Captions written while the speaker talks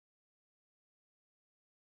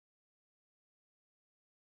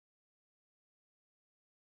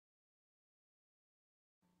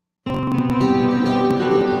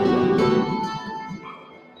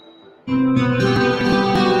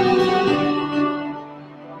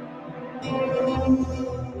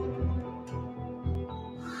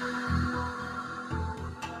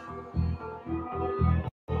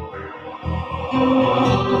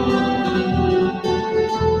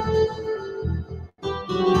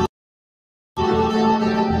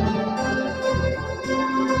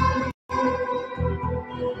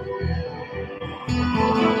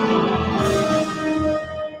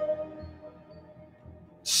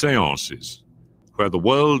Seances, where the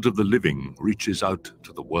world of the living reaches out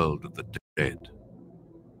to the world of the dead.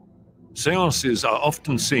 Seances are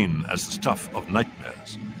often seen as the stuff of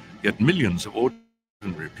nightmares, yet millions of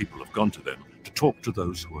ordinary people have gone to them to talk to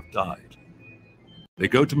those who have died. They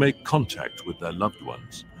go to make contact with their loved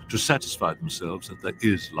ones, to satisfy themselves that there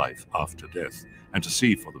is life after death, and to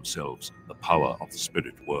see for themselves the power of the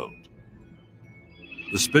spirit world.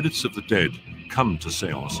 The spirits of the dead come to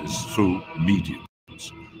seances through mediums,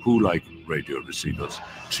 who, like radio receivers,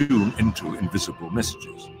 tune into invisible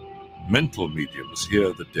messages. Mental mediums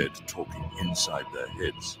hear the dead talking inside their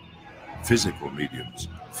heads. Physical mediums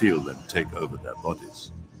feel them take over their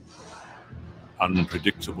bodies.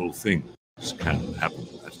 Unpredictable things can happen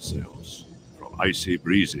at a seance, from icy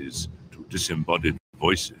breezes to disembodied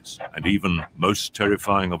voices, and even, most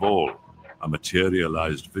terrifying of all, a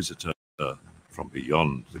materialized visitor from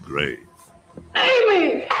beyond the grave.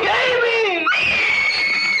 Amy! Amy!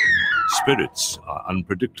 Spirits are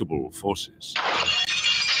unpredictable forces,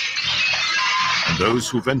 and those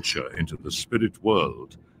who venture into the spirit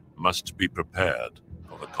world must be prepared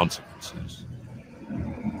for the consequences.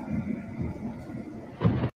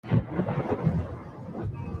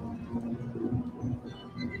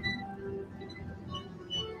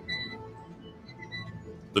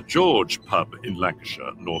 The George pub in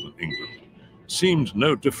Lancashire, northern England, seemed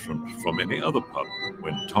no different from any other pub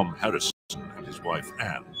when Tom Harrison and his wife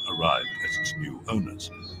Anne arrived as its new owners.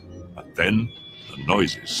 But then the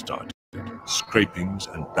noises started, scrapings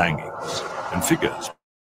and bangings, and figures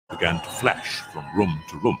began to flash from room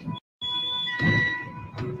to room.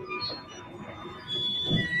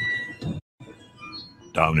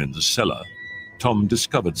 Down in the cellar, Tom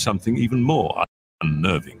discovered something even more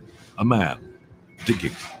unnerving. A man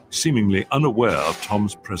digging, seemingly unaware of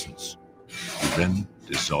Tom's presence. He then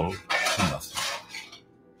dissolved to nothing.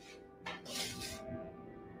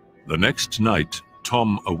 The next night,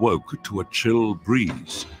 Tom awoke to a chill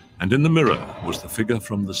breeze, and in the mirror was the figure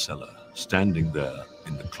from the cellar, standing there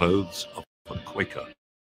in the clothes of a Quaker.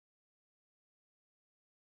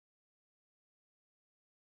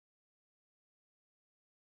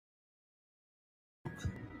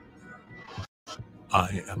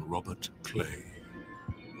 I am Robert Clay.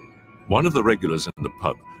 One of the regulars in the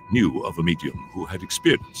pub knew of a medium who had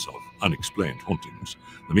experience of unexplained hauntings.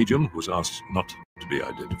 The medium, who was asked not to be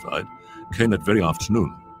identified, came that very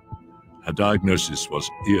afternoon. Her diagnosis was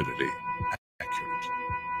eerily accurate.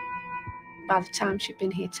 By the time she'd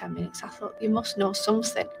been here 10 minutes, I thought, you must know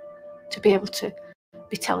something to be able to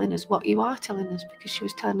be telling us what you are telling us, because she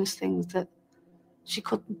was telling us things that she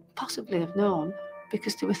couldn't possibly have known,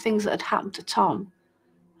 because there were things that had happened to Tom,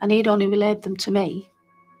 and he'd only relayed them to me.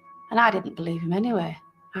 And I didn't believe him anyway.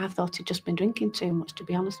 I thought he'd just been drinking too much, to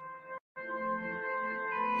be honest.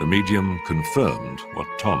 The medium confirmed what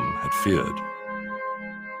Tom had feared.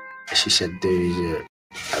 She said there is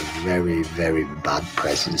a very, very bad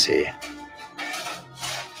presence here.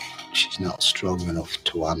 She's not strong enough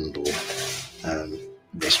to handle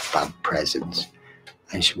this bad presence,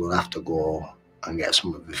 and she will have to go and get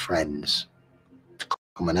some of her friends to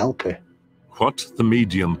come and help her. What the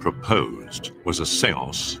medium proposed was a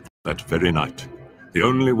seance that very night. The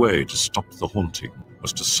only way to stop the haunting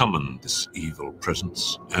was to summon this evil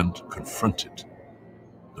presence and confront it.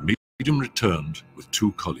 The medium returned with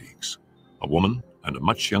two colleagues, a woman and a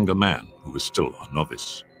much younger man who was still a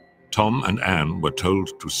novice. Tom and Anne were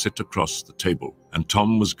told to sit across the table, and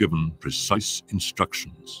Tom was given precise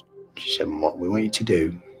instructions. She said, what we want you to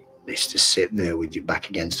do is to sit there with your back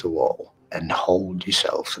against the wall and hold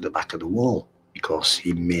yourself to the back of the wall, because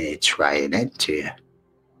he may try and enter you.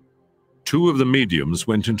 Two of the mediums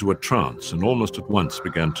went into a trance and almost at once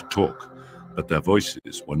began to talk, but their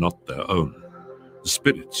voices were not their own. The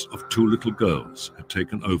spirits of two little girls had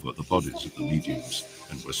taken over the bodies of the mediums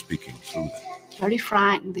and were speaking through them. Very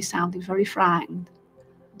frightened, they sounded very frightened.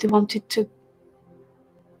 They wanted to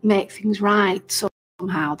make things right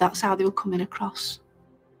somehow. That's how they were coming across.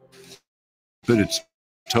 Spirits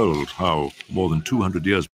told how, more than 200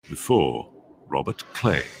 years before, Robert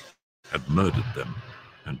Clay had murdered them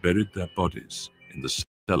and buried their bodies in the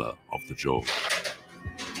cellar of the George.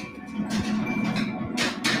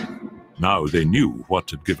 Now they knew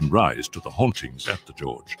what had given rise to the hauntings at the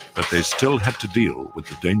George, but they still had to deal with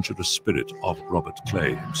the dangerous spirit of Robert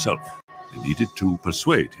Clay himself. They needed to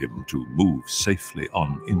persuade him to move safely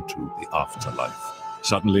on into the afterlife.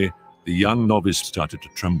 Suddenly, the young novice started to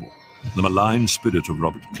tremble. The malign spirit of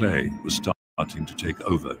Robert Clay was starting to take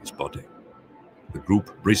over his body. The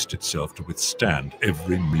group braced itself to withstand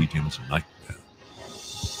every medium's nightmare.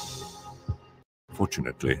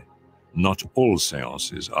 Fortunately, not all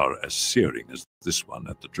seances are as searing as this one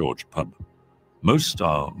at the George pub. Most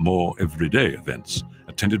are more everyday events,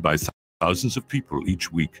 attended by thousands of people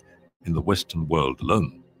each week in the Western world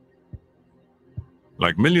alone.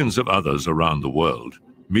 Like millions of others around the world,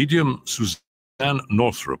 medium Suzanne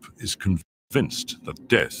Northrop is convinced that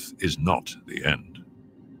death is not the end.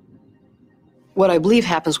 What I believe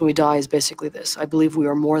happens when we die is basically this. I believe we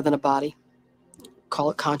are more than a body. Call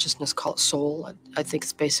it consciousness, call it soul. I think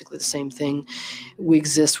it's basically the same thing. We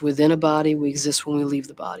exist within a body, we exist when we leave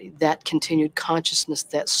the body. That continued consciousness,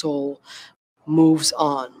 that soul, moves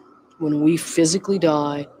on. When we physically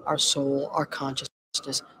die, our soul, our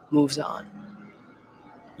consciousness moves on.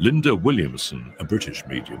 Linda Williamson, a British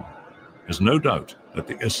medium, has no doubt that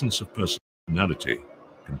the essence of personality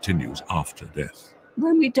continues after death.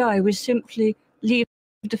 When we die, we simply leave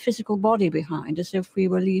the physical body behind, as if we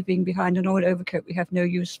were leaving behind an old overcoat we have no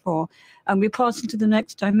use for, and we pass into the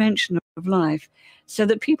next dimension of life, so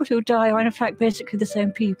that people who die are in fact basically the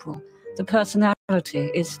same people. The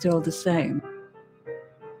personality is still the same.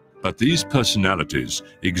 But these personalities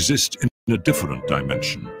exist in a different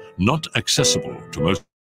dimension, not accessible to most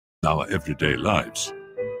of our everyday lives.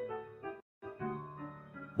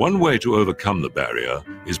 One way to overcome the barrier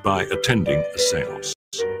is by attending a seance,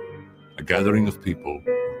 a gathering of people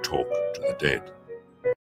who talk to the dead.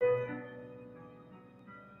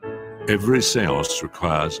 Every seance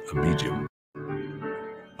requires a medium,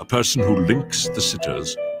 a person who links the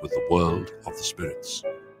sitters with the world of the spirits.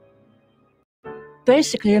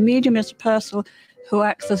 Basically, a medium is a person who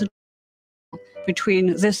acts as a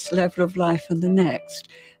between this level of life and the next.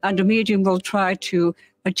 And a medium will try to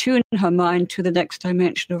attune her mind to the next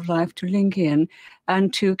dimension of life, to link in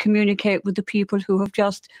and to communicate with the people who have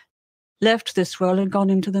just left this world and gone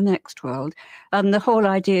into the next world. And the whole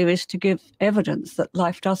idea is to give evidence that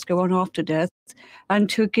life does go on after death and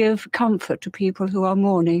to give comfort to people who are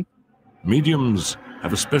mourning. Mediums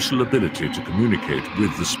have a special ability to communicate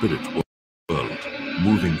with the spirit world,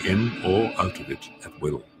 moving in or out of it at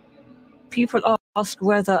will. People ask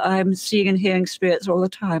whether I'm seeing and hearing spirits all the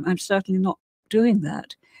time. I'm certainly not doing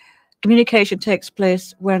that. Communication takes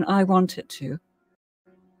place when I want it to.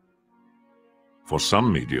 For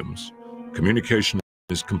some mediums, communication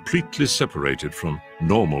is completely separated from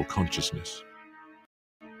normal consciousness.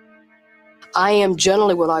 I am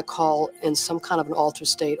generally what I call in some kind of an altered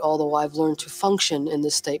state, although I've learned to function in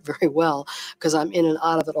this state very well because I'm in and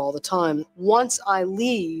out of it all the time. Once I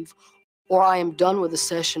leave or I am done with a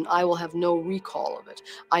session, I will have no recall of it.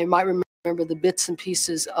 I might remember the bits and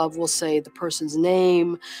pieces of, we'll say, the person's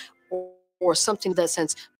name or something in that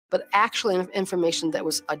sense, but actually information that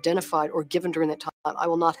was identified or given during that time, I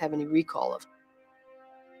will not have any recall of.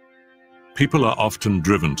 People are often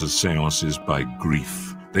driven to seances by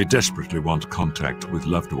grief. They desperately want contact with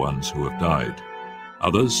loved ones who have died.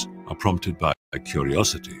 Others are prompted by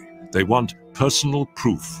curiosity. They want personal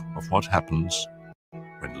proof of what happens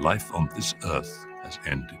when life on this earth has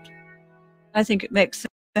ended. I think it makes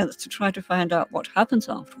sense to try to find out what happens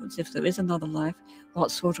afterwards, if there is another life,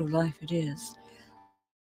 what sort of life it is.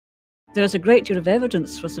 There's a great deal of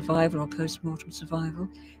evidence for survival or post-mortem survival.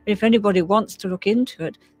 If anybody wants to look into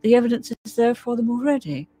it, the evidence is there for them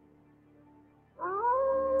already.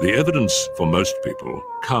 The evidence for most people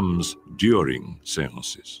comes during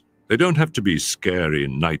seances. They don't have to be scary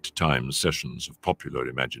nighttime sessions of popular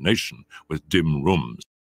imagination with dim rooms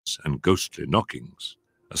and ghostly knockings.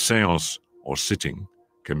 A seance or sitting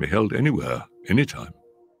can be held anywhere, anytime.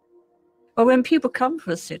 Well, when people come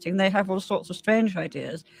for a sitting, they have all sorts of strange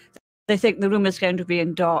ideas. They think the room is going to be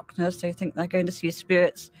in darkness. They think they're going to see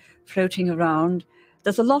spirits floating around.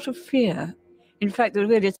 There's a lot of fear. In fact, there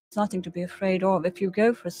really is nothing to be afraid of. If you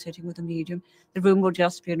go for a sitting with a medium, the room will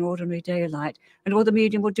just be an ordinary daylight, and all the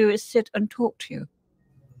medium will do is sit and talk to you.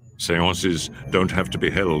 Seances don't have to be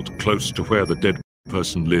held close to where the dead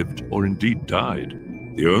person lived or indeed died.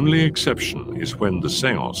 The only exception is when the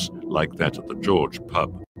seance, like that at the George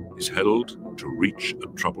pub, is held to reach a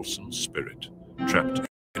troublesome spirit trapped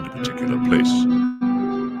in a particular place.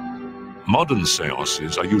 Modern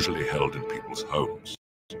seances are usually held in people's homes.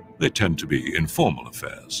 They tend to be informal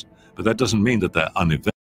affairs, but that doesn't mean that they're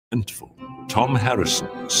uneventful. Tom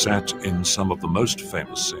Harrison sat in some of the most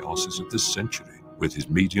famous seances of this century with his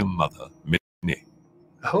medium mother, Minnie.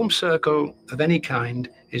 A home circle of any kind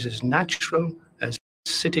is as natural as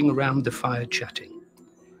sitting around the fire chatting.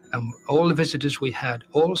 And all the visitors we had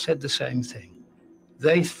all said the same thing.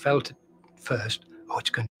 They felt at first, oh, it's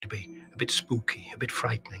going to be a bit spooky, a bit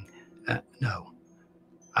frightening. No.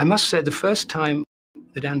 I must say the first time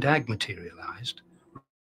that Aunt Ag materialized,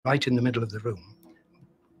 right in the middle of the room,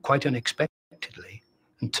 quite unexpectedly,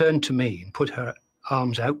 and turned to me and put her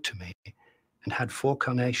arms out to me and had 4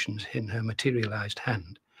 carnations in her materialized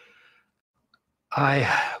hand, I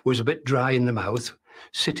was a bit dry in the mouth,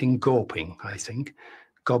 sitting gawping, I think.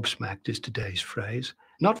 Gobsmacked is today's phrase.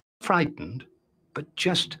 Not frightened, but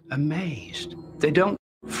just amazed. They don't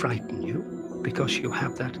frighten you because you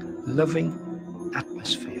have that loving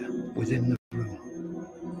atmosphere within the room.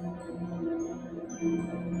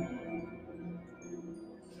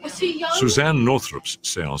 Suzanne Northrup's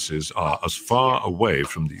seances are as far away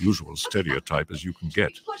from the usual stereotype as you can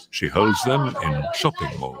get. She holds them in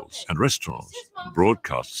shopping malls and restaurants and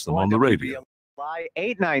broadcasts them on the radio.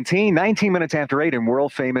 8:19, 19 minutes after 8, and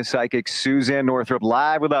world-famous psychic Suzanne Northrup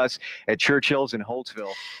live with us at Churchill's in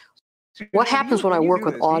Holtsville. What happens when I work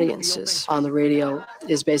with audiences on the radio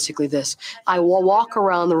is basically this. I will walk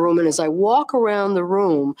around the room, and as I walk around the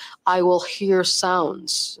room, I will hear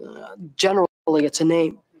sounds. Generally, it's a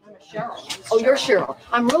name. Cheryl. Oh, you're Cheryl.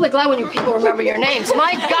 I'm really glad when you people remember your names.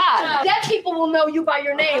 My God, dead people will know you by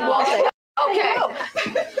your name, won't they? Okay.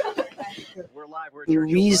 The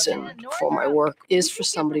reason for my work is for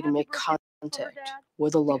somebody to make contact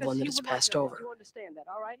with a loved one that has passed over.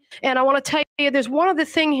 And I want to tell you, there's one other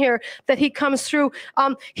thing here that he comes through.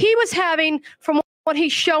 He was having, from what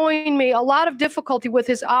he's showing me, a lot of difficulty with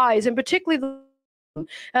his eyes, and particularly the,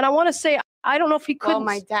 and I want to say, I don't know if he could. Well,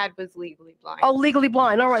 my dad was legally blind. Oh, legally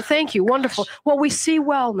blind. All right, thank you. Wonderful. Well, we see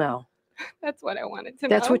well now. That's what I wanted to know.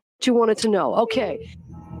 That's what you wanted to know. Okay.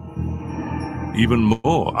 Even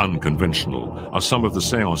more unconventional are some of the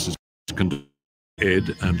seances conducted by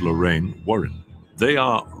Ed and Lorraine Warren. They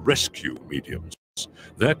are rescue mediums.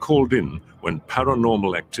 They're called in when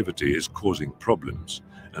paranormal activity is causing problems,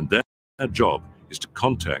 and their job is to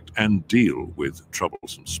contact and deal with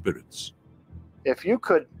troublesome spirits. If you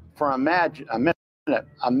could, for a minute,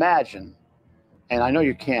 imagine, and I know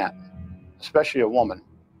you can't, especially a woman,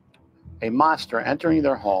 a monster entering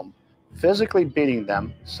their home, physically beating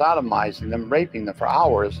them, sodomizing them, raping them for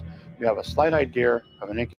hours, you have a slight idea of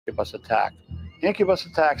an incubus attack. Incubus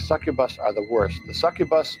attacks, succubus are the worst. The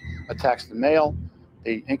succubus attacks the male,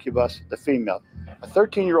 the incubus the female. A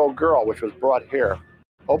 13-year-old girl, which was brought here,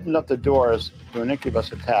 opened up the doors to an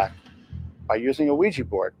incubus attack by using a Ouija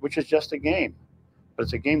board, which is just a game, but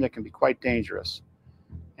it's a game that can be quite dangerous.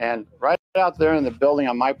 And right out there in the building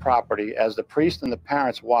on my property, as the priest and the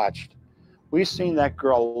parents watched, we seen that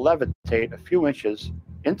girl levitate a few inches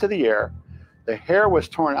into the air. The hair was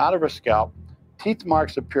torn out of her scalp. Teeth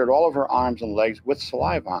marks appeared all over her arms and legs with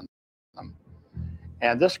saliva on them.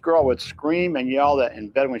 And this girl would scream and yell in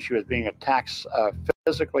bed when she was being attacked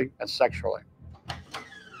physically and sexually.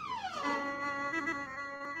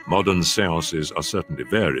 Modern seances are certainly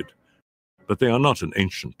varied, but they are not an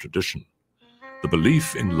ancient tradition. The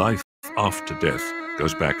belief in life after death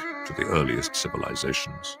goes back to the earliest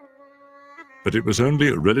civilizations. But it was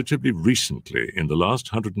only relatively recently, in the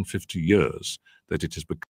last 150 years, that it has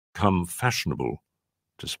become fashionable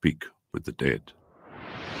to speak with the dead.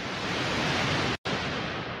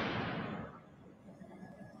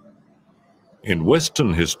 In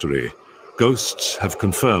Western history, ghosts have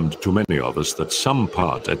confirmed to many of us that some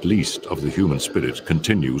part, at least, of the human spirit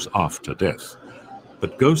continues after death.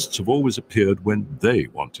 But ghosts have always appeared when they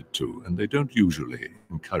wanted to, and they don't usually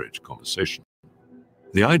encourage conversation.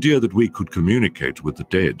 The idea that we could communicate with the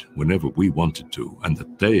dead whenever we wanted to, and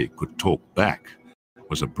that they could talk back,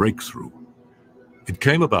 was a breakthrough. It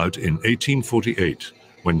came about in 1848,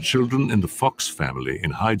 when children in the Fox family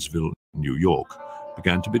in Hydesville, New York,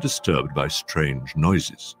 began to be disturbed by strange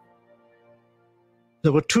noises.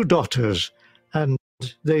 There were 2 daughters, and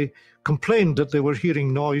they complained that they were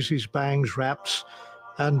hearing noises, bangs, raps,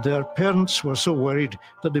 and their parents were so worried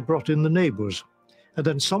that they brought in the neighbors. And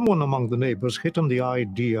then someone among the neighbors hit on the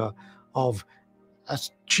idea of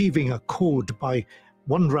achieving a code by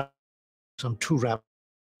 1 rap and 2 rap.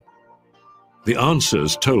 The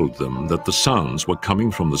answers told them that the sounds were coming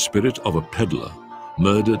from the spirit of a peddler,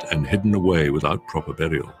 murdered and hidden away without proper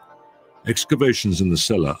burial. Excavations in the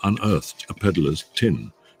cellar unearthed a peddler's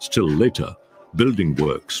tin. Still later, building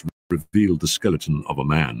works revealed the skeleton of a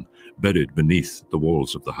man buried beneath the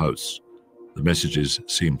walls of the house. The messages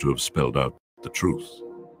seem to have spelled out the truth.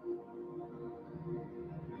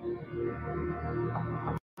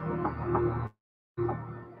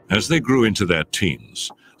 As they grew into their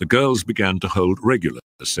teens, the girls began to hold regular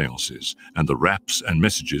seances, and the raps and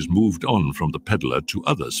messages moved on from the peddler to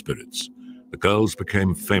other spirits. The girls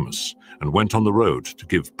became famous and went on the road to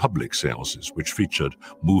give public seances which featured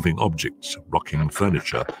moving objects, rocking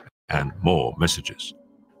furniture, and more messages.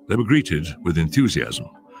 They were greeted with enthusiasm,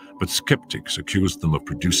 but skeptics accused them of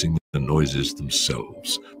producing the noises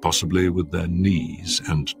themselves, possibly with their knees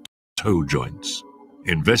and toe joints.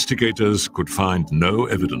 Investigators could find no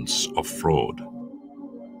evidence of fraud.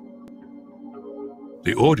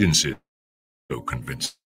 The audiences were so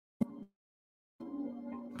convinced.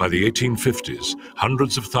 By the 1850s,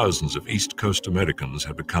 hundreds of thousands of East Coast Americans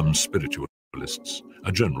had become spiritualists,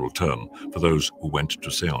 a general term for those who went to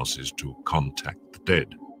seances to contact the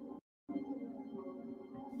dead.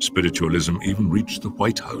 Spiritualism even reached the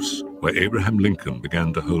White House, where Abraham Lincoln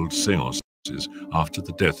began to hold seances after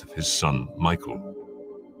the death of his son, Michael.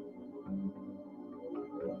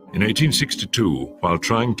 In 1862, while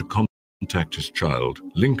trying to contact his child,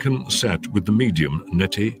 Lincoln sat with the medium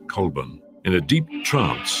Nettie Colburn. In a deep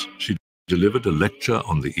trance, she delivered a lecture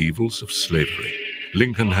on the evils of slavery.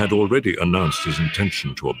 Lincoln had already announced his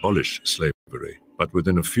intention to abolish slavery, but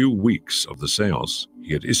within a few weeks of the seance,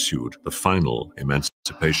 he had issued the final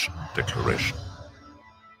Emancipation Declaration.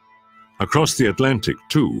 Across the Atlantic,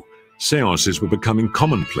 too, seances were becoming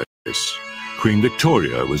commonplace. Queen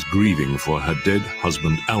Victoria was grieving for her dead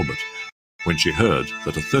husband Albert when she heard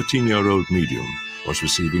that a 13-year-old medium was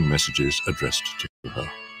receiving messages addressed to her.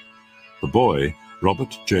 The boy,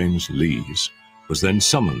 Robert James Lees, was then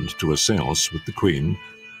summoned to a seance with the Queen,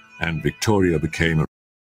 and Victoria became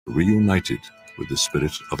reunited with the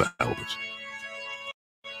spirit of Albert.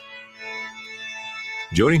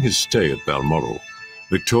 During his stay at Balmoral,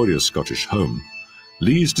 Victoria's Scottish home,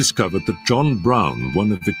 Lees discovered that John Brown,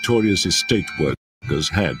 one of Victoria's estate workers,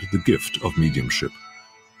 had the gift of mediumship.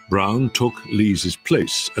 Brown took Lees's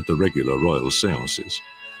place at the regular royal seances.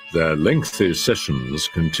 Their lengthy sessions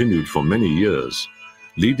continued for many years,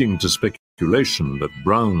 leading to speculation that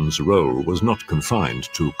Brown's role was not confined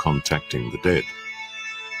to contacting the dead.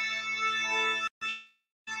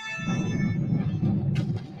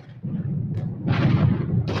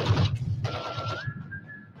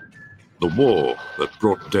 The war that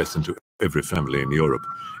brought death into every family in Europe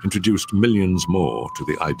introduced millions more to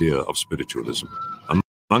the idea of spiritualism.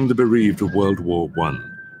 Among the bereaved of World War I,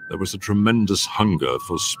 there was a tremendous hunger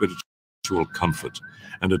for spiritual comfort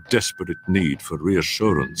and a desperate need for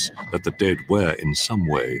reassurance that the dead were, in some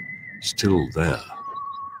way, still there.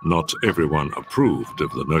 Not everyone approved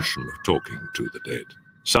of the notion of talking to the dead.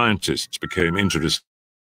 Scientists became interested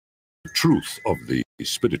in the truth of the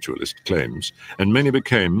spiritualist claims, and many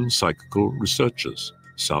became psychical researchers.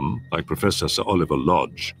 Some, like Professor Sir Oliver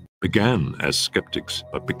Lodge, began as skeptics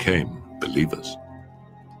but became believers.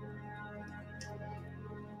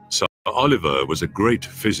 Sir Oliver was a great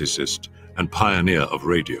physicist and pioneer of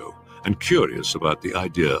radio, and curious about the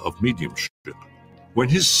idea of mediumship. When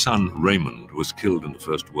his son Raymond was killed in the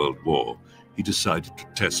First World War, he decided to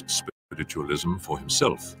test spiritualism for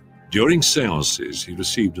himself. During seances, he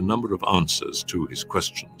received a number of answers to his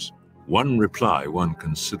questions. One reply won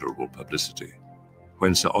considerable publicity.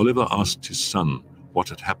 When Sir Oliver asked his son what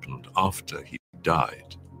had happened after he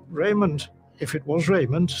died, Raymond, if it was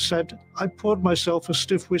Raymond, said, "I poured myself a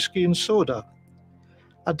stiff whiskey and soda."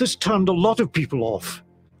 And this turned a lot of people off.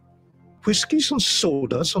 Whiskies and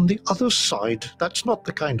sodas on the other side, that's not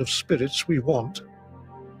the kind of spirits we want.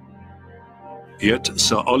 Yet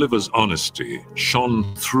Sir Oliver's honesty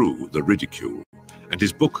shone through the ridicule, and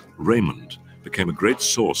his book, Raymond, became a great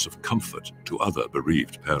source of comfort to other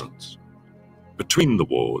bereaved parents. Between the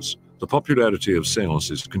wars, the popularity of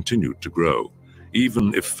seances continued to grow,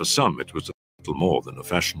 even if for some it was a little more than a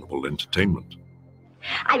fashionable entertainment.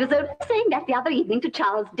 I was only saying that the other evening to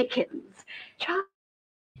Charles Dickens. Charles?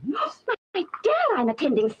 My dear, I'm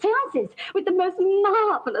attending seances with the most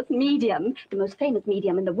marvelous medium, the most famous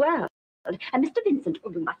medium in the world. And Mr. Vincent,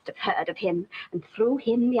 oh, you must have heard of him. And through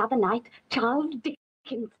him the other night, Charles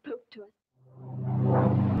Dickens spoke to us.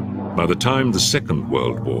 By the time the Second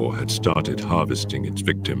World War had started harvesting its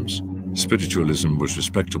victims, spiritualism was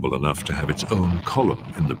respectable enough to have its own column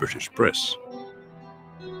in the British press.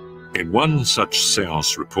 In one such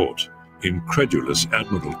seance report, incredulous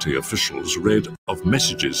Admiralty officials read of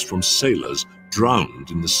messages from sailors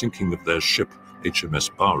drowned in the sinking of their ship,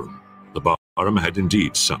 HMS Barham. The Barham had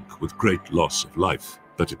indeed sunk with great loss of life,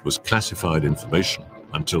 but it was classified information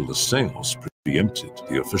until the seance preempted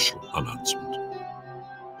the official announcement.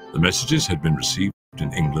 The messages had been received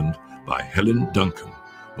in England by Helen Duncan,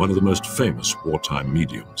 one of the most famous wartime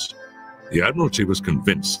mediums. The Admiralty was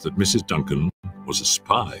convinced that Mrs. Duncan was a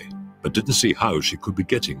spy, but didn't see how she could be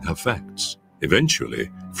getting her facts. Eventually,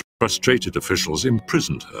 frustrated officials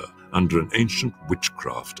imprisoned her under an ancient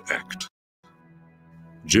witchcraft act.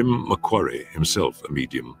 Jim Macquarie, himself a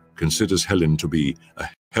medium, considers Helen to be a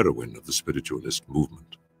heroine of the spiritualist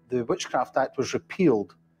movement. The Witchcraft Act was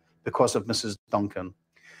repealed because of Mrs. Duncan.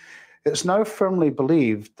 It's now firmly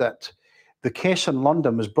believed that the case in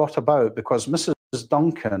London was brought about because Mrs.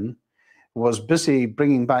 Duncan was busy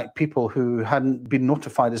bringing back people who hadn't been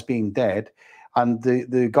notified as being dead, and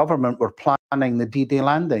the government were planning the D-Day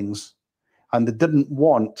landings, and they didn't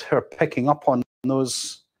want her picking up on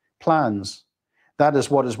those plans. That is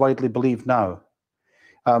what is widely believed now.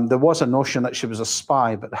 There was a notion that she was a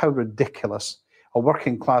spy, but how ridiculous. A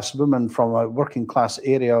working class woman from a working class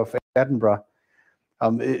area of Edinburgh.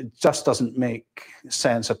 It just doesn't make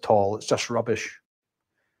sense at all. It's just rubbish.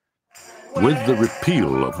 With the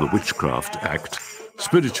repeal of the Witchcraft Act,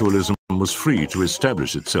 spiritualism was free to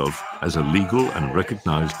establish itself as a legal and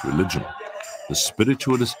recognized religion, the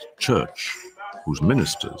Spiritualist Church, whose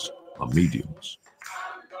ministers are mediums.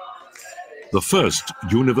 The first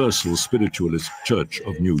Universal Spiritualist Church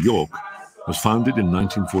of New York was founded in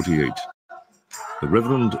 1948. The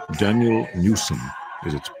Reverend Daniel Newsom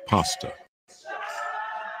is its pastor.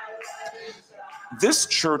 This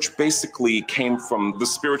church basically came from the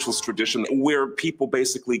spiritualist tradition where people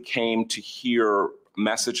basically came to hear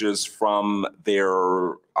messages from their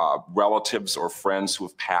relatives or friends who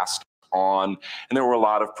have passed on. And there were a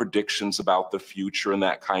lot of predictions about the future and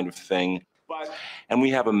that kind of thing. And we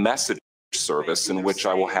have a message service in which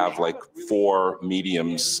I will have like 4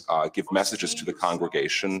 mediums give messages to the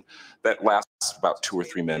congregation that lasts about 2 or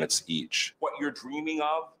 3 minutes each. What you're dreaming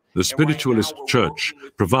of. The Spiritualist Church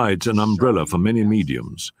provides an umbrella for many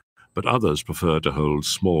mediums, but others prefer to hold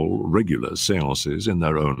small, regular seances in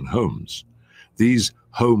their own homes. These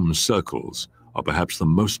home circles are perhaps the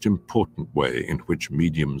most important way in which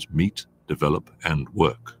mediums meet, develop, and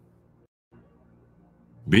work.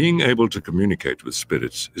 Being able to communicate with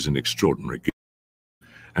spirits is an extraordinary gift,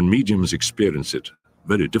 and mediums experience it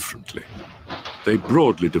very differently. They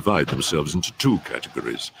broadly divide themselves into 2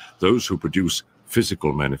 categories: those who produce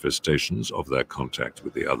physical manifestations of their contact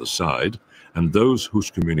with the other side, and those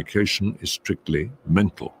whose communication is strictly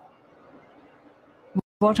mental.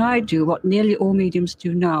 What I do, what nearly all mediums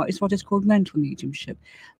do now, is what is called mental mediumship.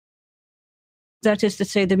 That is to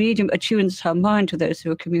say, the medium attunes her mind to those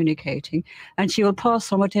who are communicating, and she will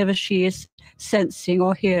pass on whatever she is sensing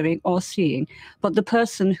or hearing or seeing. But the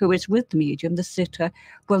person who is with the medium, the sitter,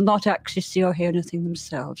 will not actually see or hear anything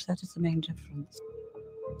themselves. That is the main difference.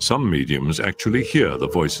 Some mediums actually hear the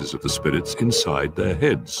voices of the spirits inside their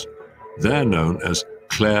heads. They're known as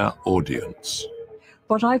clairaudience.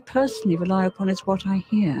 What I personally rely upon is what I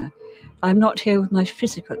hear. I'm not here with my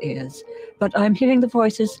physical ears, but I'm hearing the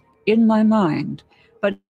voices in my mind.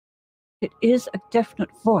 But it is a definite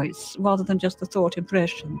voice rather than just a thought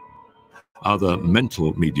impression. Other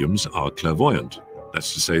mental mediums are clairvoyant.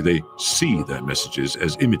 That's to say, they see their messages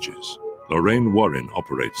as images. Lorraine Warren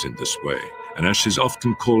operates in this way, and as she's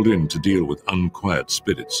often called in to deal with unquiet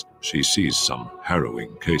spirits, she sees some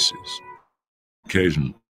harrowing cases.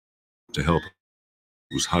 Occasion to help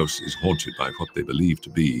whose house is haunted by what they believe to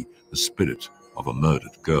be the spirit of a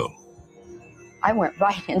murdered girl. I went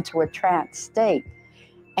right into a trance state,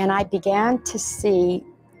 and I began to see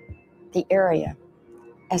the area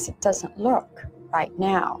as it doesn't look right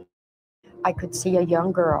now. I could see a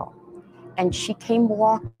young girl, and she came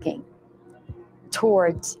walking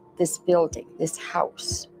towards this building, this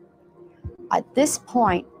house. At this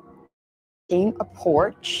point, seeing a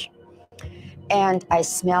porch, and I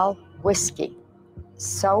smell whiskey.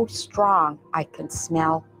 So strong, I can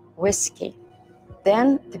smell whiskey.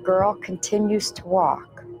 Then the girl continues to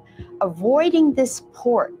walk, avoiding this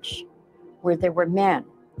porch where there were men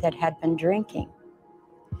that had been drinking.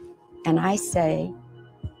 And I say,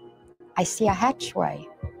 I see a hatchway.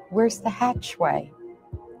 Where's the hatchway?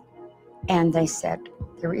 And they said,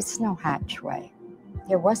 there is no hatchway.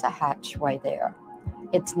 There was a hatchway there.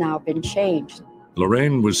 It's now been changed.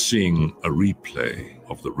 Lorraine was seeing a replay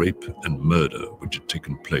of the rape and murder which had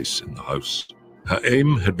taken place in the house. Her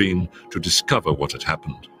aim had been to discover what had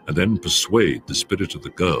happened and then persuade the spirit of the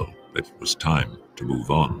girl that it was time to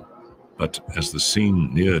move on. But as the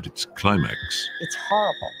scene neared its climax... It's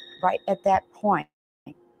horrible. Right at that point,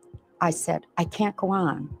 I said, I can't go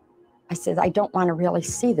on. I said, I don't want to really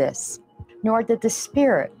see this. Nor did the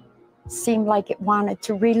spirit seem like it wanted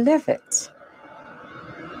to relive it.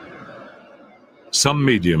 Some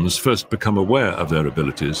mediums first become aware of their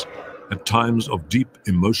abilities at times of deep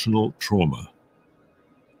emotional trauma.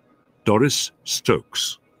 Doris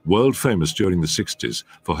Stokes, world famous during the 60s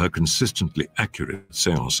for her consistently accurate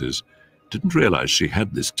seances, didn't realize she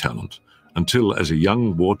had this talent until, as a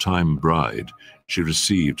young wartime bride, she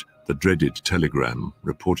received the dreaded telegram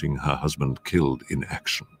reporting her husband killed in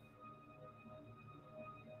action.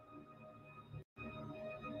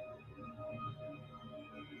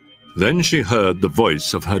 Then she heard the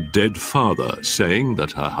voice of her dead father saying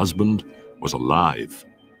that her husband was alive.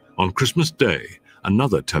 On Christmas Day,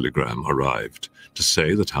 another telegram arrived to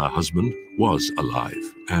say that her husband was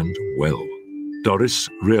alive and well. Doris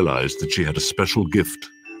realized that she had a special gift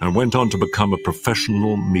and went on to become a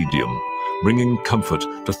professional medium, bringing comfort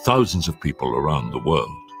to thousands of people around the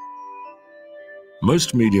world.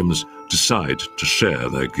 Most mediums decide to share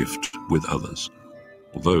their gift with others,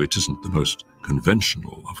 although it isn't the most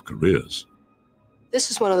conventional of careers.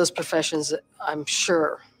 This is one of those professions that I'm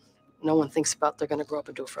sure no one thinks about they're going to grow up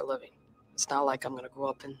and do for a living. It's not like I'm going to grow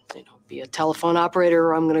up and be a telephone operator,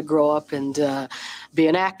 or I'm going to grow up and be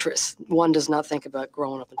an actress. One does not think about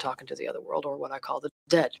growing up and talking to the other world, or what I call the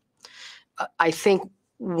dead. I think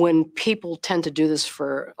when people tend to do this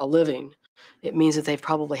for a living, it means that they've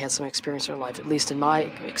probably had some experience in their life, at least in my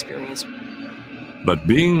experience. But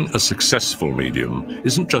being a successful medium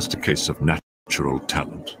isn't just a case of natural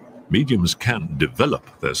talent. Mediums can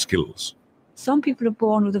develop their skills. Some people are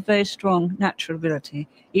born with a very strong natural ability.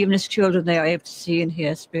 Even as children, they are able to see and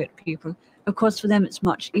hear spirit people. Of course, for them, it's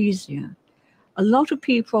much easier. A lot of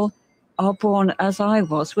people are born, as I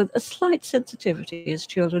was, with a slight sensitivity as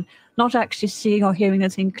children, not actually seeing or hearing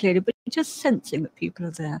anything clearly, but just sensing that people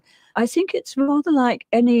are there. I think it's rather like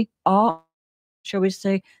any art, shall we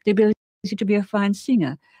say, the ability to be a fine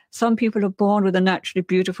singer. Some people are born with a naturally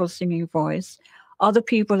beautiful singing voice. Other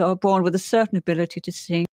people are born with a certain ability to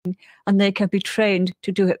sing, and they can be trained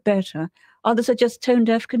to do it better. Others are just tone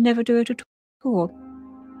deaf, can never do it at all.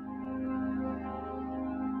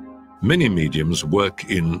 Many mediums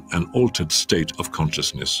work in an altered state of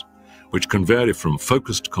consciousness, which can vary from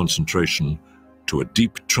focused concentration to a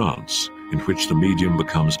deep trance in which the medium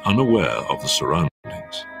becomes unaware of the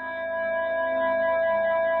surroundings.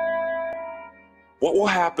 What will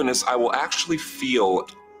happen is I will actually feel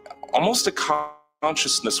almost a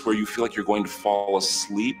consciousness where you feel like you're going to fall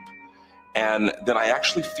asleep, and then I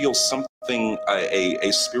actually feel something,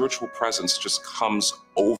 a spiritual presence just comes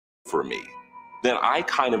over me. Then I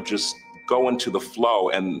kind of just go into the flow,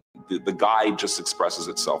 and the guide just expresses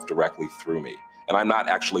itself directly through me. And I'm not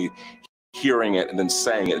actually hearing it and then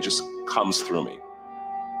saying it, it just comes through me.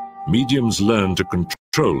 Mediums learn to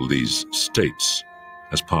control these states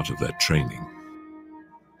as part of their training.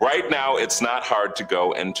 Right now, it's not hard to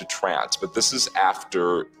go into trance, but this is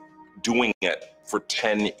after doing it for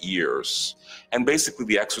 10 years. And basically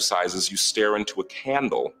the exercise is you stare into a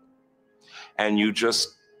candle and you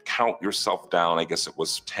just count yourself down. I guess it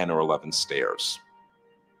was 10 or 11 stairs.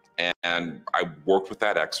 And I worked with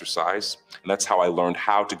that exercise, and that's how I learned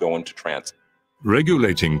how to go into trance.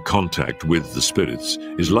 Regulating contact with the spirits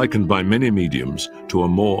is likened by many mediums to a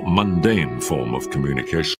more mundane form of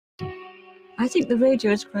communication. I think the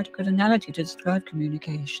radio is quite a good analogy to describe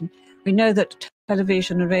communication. We know that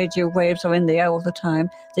television and radio waves are in the air all the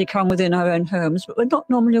time. They come within our own homes, but we're not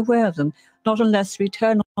normally aware of them, not unless we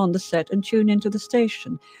turn on the set and tune into the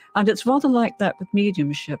station. And it's rather like that with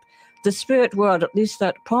mediumship. The spirit world, at least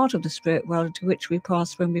that part of the spirit world into which we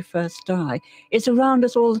pass when we first die, is around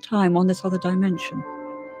us all the time on this other dimension.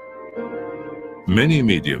 Many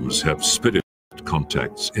mediums have spirit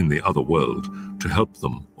contacts in the other world to help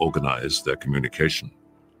them organize their communication.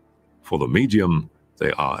 For the medium,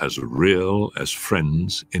 they are as real as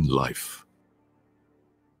friends in life.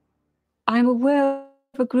 I'm aware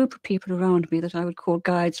of a group of people around me that I would call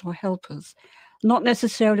guides or helpers, not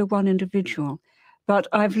necessarily one individual, but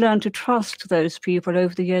I've learned to trust those people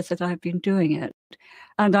over the years that I've been doing it.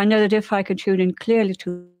 And I know that if I can tune in clearly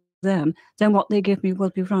to them, then what they give me will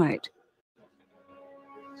be right.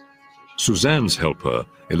 Suzanne's helper,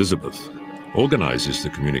 Elizabeth, organizes the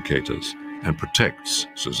communicators and protects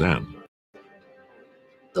Suzanne.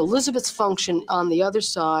 Elizabeth's function on the other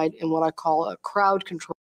side in what I call a crowd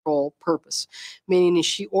control purpose, meaning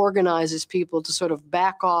she organizes people to sort of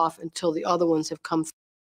back off until the other ones have come.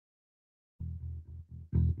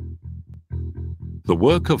 The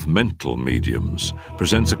work of mental mediums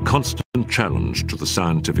presents a constant challenge to the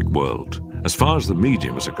scientific world. As far as the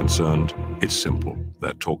mediums are concerned, it's simple.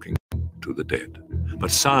 They're talking to the dead.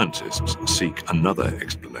 But scientists seek another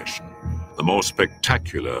explanation. The more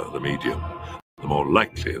spectacular the medium, the more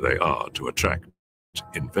likely they are to attract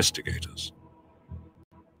investigators.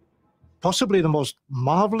 Possibly the most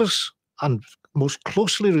marvelous and most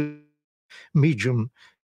closely medium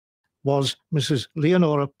was Mrs.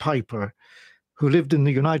 Leonora Piper, who lived in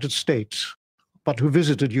the United States, but who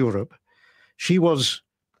visited Europe. She was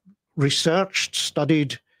researched,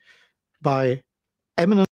 studied by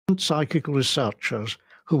eminent psychical researchers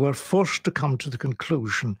who were forced to come to the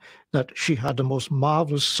conclusion that she had a most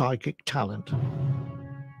marvelous psychic talent.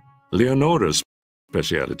 Leonora's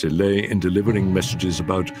speciality lay in delivering messages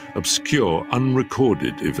about obscure,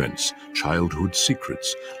 unrecorded events, childhood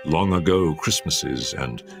secrets, long ago Christmases,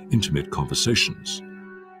 and intimate conversations.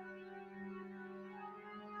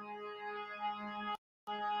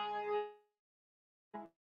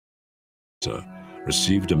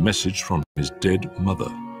 Received a message from his dead mother.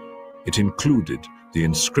 It included the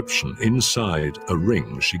inscription inside a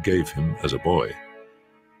ring she gave him as a boy.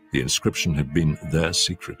 The inscription had been their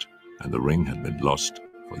secret, and the ring had been lost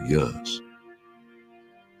for years.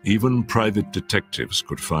 Even private detectives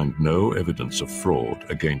could find no evidence of fraud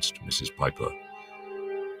against Mrs. Piper.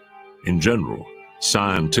 In general,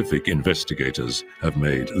 scientific investigators have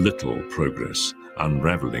made little progress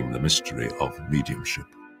unraveling the mystery of mediumship.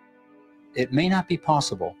 It may not be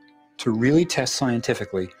possible to really test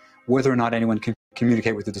scientifically whether or not anyone can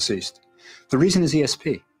communicate with the deceased. The reason is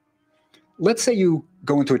ESP. Let's say you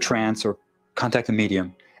go into a trance or contact a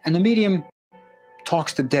medium, and the medium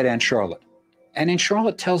talks to dead Aunt Charlotte. And Aunt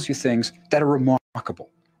Charlotte tells you things that are remarkable.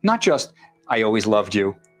 Not just, I always loved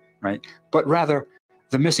you, right? But rather,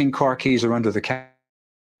 the missing car keys are under the couch,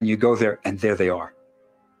 and you go there, and there they are.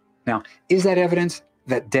 Now, is that evidence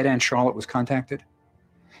that dead Aunt Charlotte was contacted?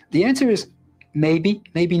 The answer is maybe,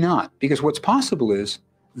 maybe not, because what's possible is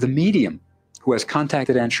the medium who has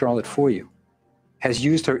contacted Aunt Charlotte for you has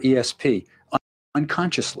used her ESP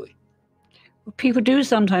unconsciously. People do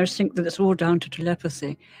sometimes think that it's all down to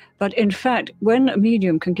telepathy, but in fact, when a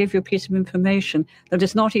medium can give you a piece of information that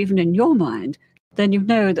is not even in your mind, then you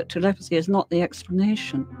know that telepathy is not the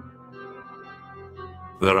explanation.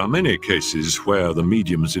 There are many cases where the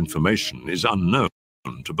medium's information is unknown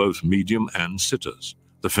to both medium and sitters.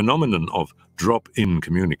 The phenomenon of drop-in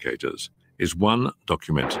communicators is one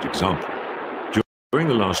documented example. During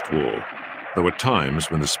the last war, there were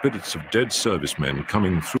times when the spirits of dead servicemen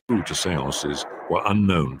coming through to seances were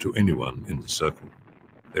unknown to anyone in the circle.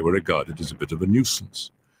 They were regarded as a bit of a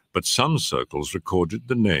nuisance, but some circles recorded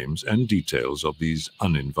the names and details of these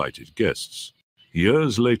uninvited guests.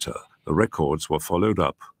 Years later, the records were followed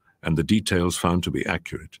up and the details found to be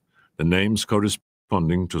accurate, the names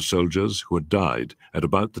corresponding to soldiers who had died at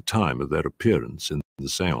about the time of their appearance in the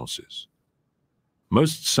seances.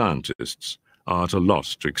 Most scientists are at a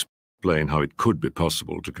loss to explain how it could be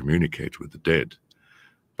possible to communicate with the dead,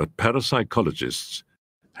 but parapsychologists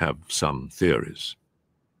have some theories.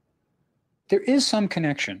 There is some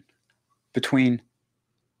connection between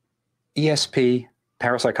ESP,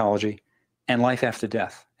 parapsychology, and life after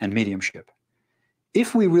death and mediumship.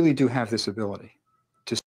 If we really do have this ability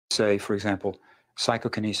to say, for example,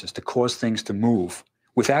 psychokinesis, to cause things to move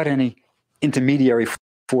without any intermediary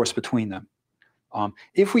force between them,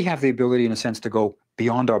 if we have the ability, in a sense, to go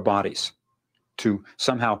beyond our bodies, to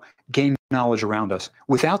somehow gain knowledge around us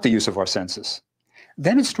without the use of our senses,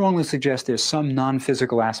 then it strongly suggests there's some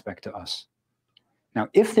non-physical aspect to us. Now,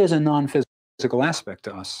 if there's a non-physical aspect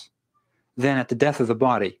to us, then at the death of the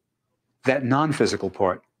body, that non-physical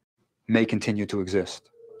part may continue to exist.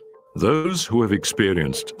 Those who have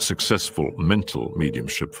experienced successful mental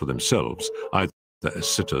mediumship for themselves, either as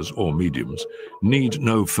sitters or mediums, need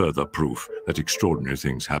no further proof that extraordinary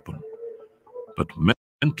things happen. But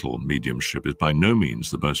mental mediumship is by no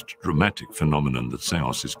means the most dramatic phenomenon that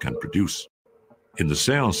seances can produce. In the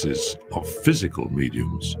seances of physical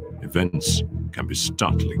mediums, events can be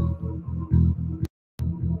startling.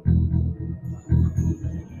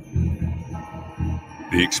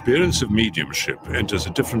 The experience of mediumship enters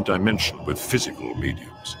a different dimension with physical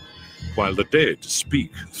mediums. While the dead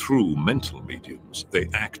speak through mental mediums, they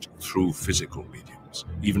act through physical mediums,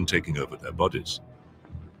 even taking over their bodies.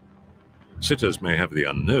 Sitters may have the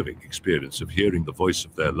unnerving experience of hearing the voice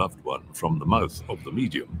of their loved one from the mouth of the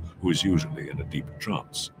medium, who is usually in a deep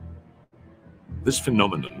trance. This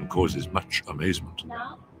phenomenon causes much amazement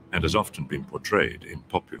and has often been portrayed in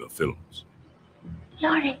popular films.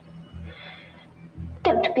 Laurie,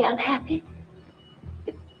 don't be unhappy.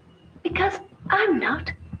 Because I'm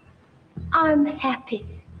not. I'm happy,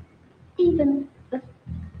 even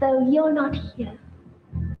though you're not here.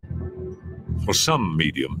 For some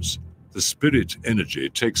mediums, the spirit energy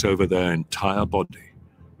takes over their entire body.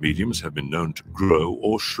 Mediums have been known to grow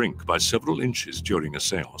or shrink by several inches during a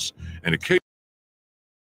seance, and occasionally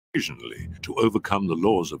to overcome the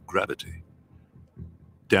laws of gravity.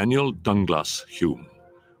 Daniel Douglas Hume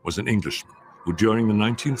was an Englishman who during the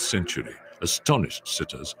 19th century astonished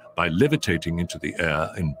sitters by levitating into the air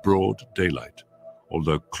in broad daylight.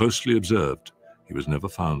 Although closely observed, he was never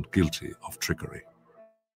found guilty of trickery.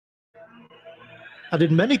 And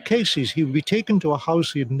in many cases, he would be taken to a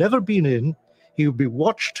house he had never been in. He would be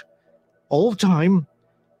watched all the time,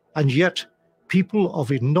 and yet people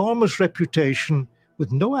of enormous reputation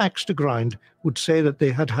with no axe to grind would say that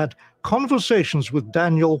they had had conversations with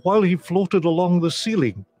Daniel while he floated along the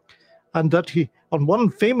ceiling, and that he, on one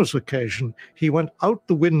famous occasion, he went out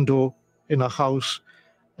the window in a house,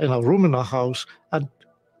 in a room in a house, and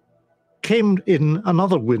came in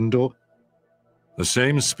another window. The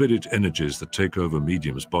same spirit energies that take over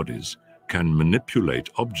mediums' bodies can manipulate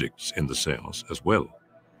objects in the seance as well,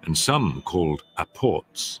 and some, called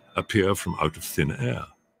apports, appear from out of thin air.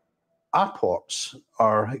 Apports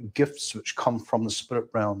are gifts which come from the spirit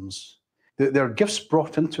realms. They're gifts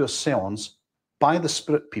brought into a seance by the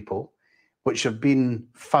spirit people which have been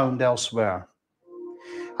found elsewhere.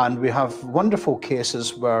 And we have wonderful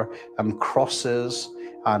cases where crosses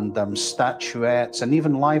and statuettes and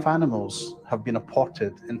even live animals have been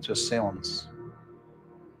apported into a seance.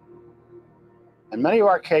 In many of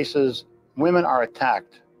our cases, women are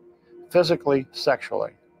attacked physically,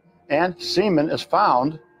 sexually, and semen is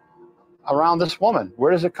found around this woman.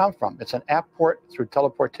 Where does it come from? It's an apport through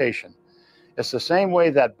teleportation. It's the same way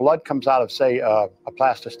that blood comes out of, say, a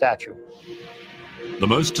plaster statue. The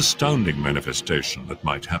most astounding manifestation that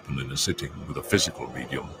might happen in a sitting with a physical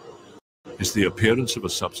medium is the appearance of a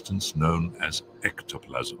substance known as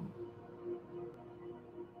ectoplasm.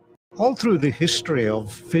 All through the history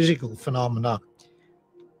of physical phenomena,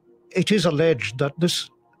 it is alleged that this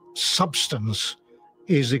substance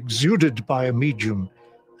is exuded by a medium,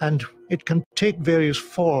 and it can take various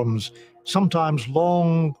forms, sometimes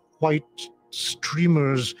long white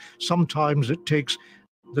streamers, sometimes it takes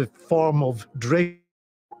the form of drape.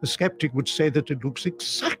 The skeptic would say that it looks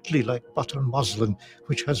exactly like butter muslin,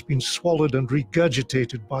 which has been swallowed and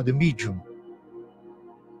regurgitated by the medium.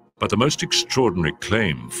 But the most extraordinary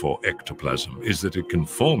claim for ectoplasm is that it can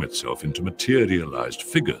form itself into materialized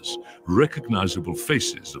figures, recognizable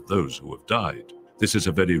faces of those who have died. This is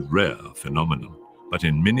a very rare phenomenon, but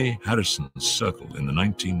in Minnie Harrison's circle in the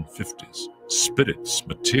 1950s, spirits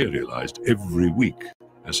materialized every week,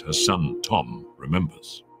 as her son Tom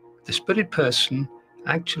remembers. The spirit person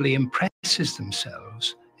actually impresses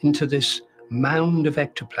themselves into this mound of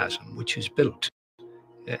ectoplasm which is built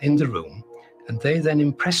in the room, and they then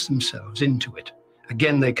impress themselves into it.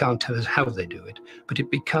 Again, they can't tell us how they do it, but it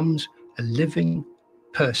becomes a living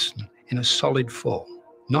person in a solid form,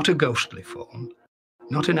 not a ghostly form,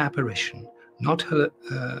 not an apparition, not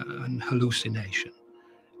an hallucination,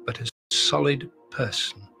 but a solid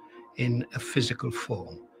person in a physical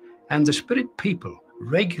form. And the spirit people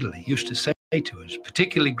regularly used to say to us,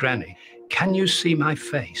 particularly Granny, "Can you see my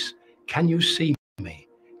face? Can you see me?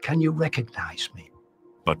 Can you recognize me?"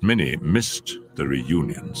 But Minnie missed the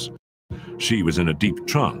reunions. She was in a deep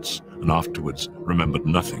trance and afterwards remembered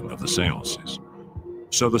nothing of the seances.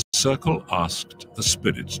 So the circle asked the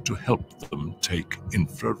spirits to help them take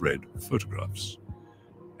infrared photographs.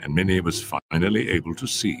 And Minnie was finally able to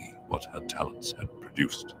see what her talents had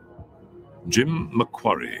produced. Jim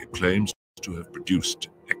McQuarrie claims to have produced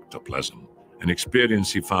ectoplasm, an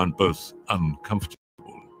experience he found both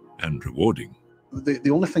uncomfortable and rewarding. The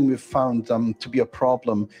only thing we've found to be a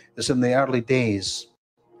problem is in the early days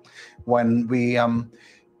when we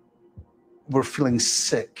were feeling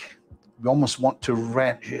sick. We almost want to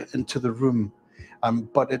retch into the room,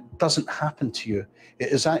 but it doesn't happen to you.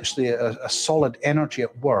 It is actually a solid energy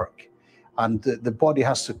at work, and the body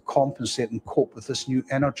has to compensate and cope with this new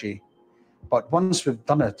energy. But once we've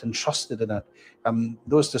done it and trusted in it,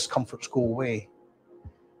 those discomforts go away.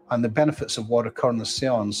 And the benefits of what occur in the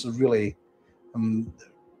seance really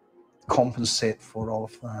compensate for all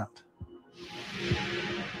of that.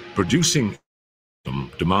 Producing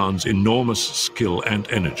demands enormous skill and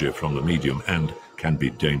energy from the medium and can be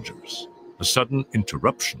dangerous. A sudden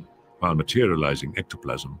interruption while materializing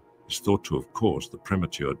ectoplasm is thought to have caused the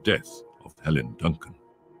premature death of Helen Duncan.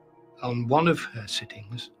 On one of her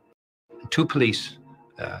sittings, 2 police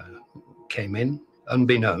came in,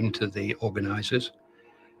 unbeknown to the organizers.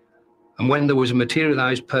 And when there was a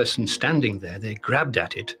materialized person standing there, they grabbed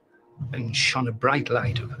at it and shone a bright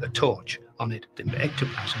light of a torch on it. The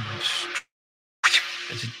ectoplasm went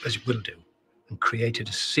as it will do, and created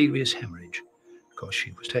a serious hemorrhage. Of course,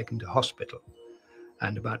 she was taken to hospital,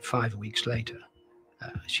 and about 5 weeks later,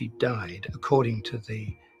 she died, according to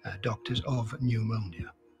the doctors, of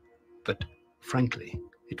pneumonia. But frankly,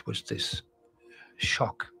 it was this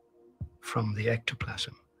shock from the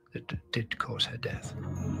ectoplasm that did cause her death.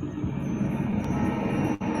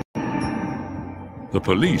 The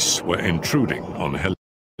police were intruding on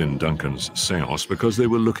Helen Duncan's seance because they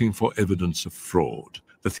were looking for evidence of fraud.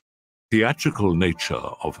 The theatrical nature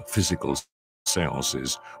of physical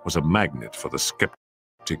seances was a magnet for the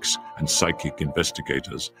skeptics and psychic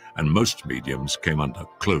investigators, and most mediums came under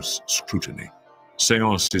close scrutiny.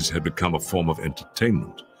 Seances had become a form of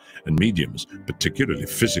entertainment, and mediums, particularly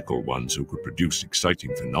physical ones who could produce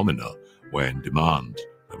exciting phenomena, were in demand.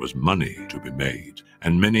 There was money to be made,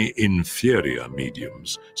 and many inferior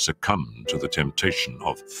mediums succumbed to the temptation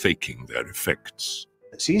of faking their effects.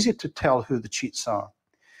 It's easy to tell who the cheats are.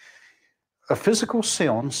 A physical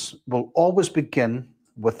seance will always begin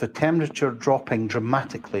with the temperature dropping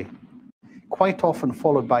dramatically, quite often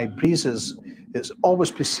followed by breezes. It's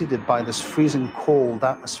always preceded by this freezing cold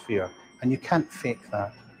atmosphere, and you can't fake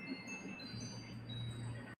that.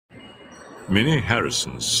 Minnie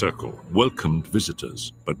Harrison's circle welcomed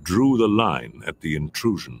visitors, but drew the line at the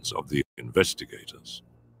intrusions of the investigators.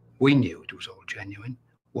 We knew it was all genuine.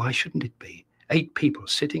 Why shouldn't it be? 8 people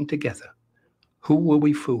sitting together. Who were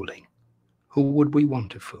we fooling? Who would we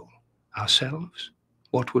want to fool? Ourselves?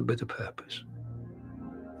 What would be the purpose?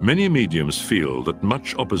 Many mediums feel that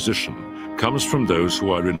much opposition comes from those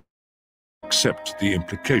who are accept the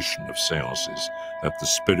implication of seances, that the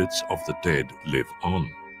spirits of the dead live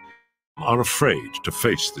on, are afraid to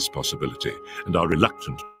face this possibility, and are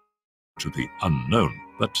reluctant to the unknown.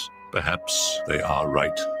 But perhaps they are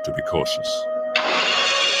right to be cautious.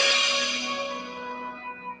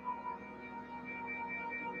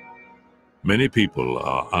 Many people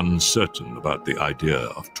are uncertain about the idea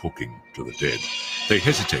of talking to the dead. They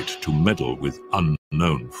hesitate to meddle with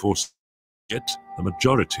unknown forces. Yet, the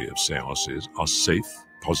majority of seances are safe,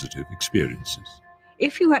 positive experiences.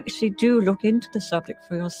 If you actually do look into the subject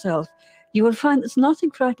for yourself, you will find there's nothing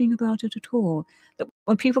frightening about it at all. That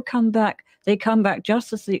when people come back, they come back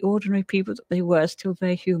just as the ordinary people that they were, still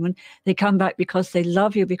very human. They come back because they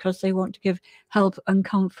love you, because they want to give help and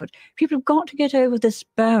comfort. People have got to get over this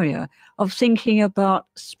barrier of thinking about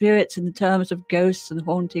spirits in terms of ghosts and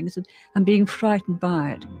hauntings and being frightened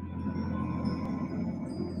by it.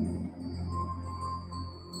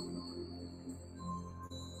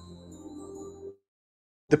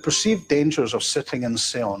 The perceived dangers of sitting in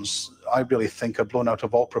seance, I really think, are blown out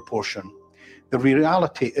of all proportion. The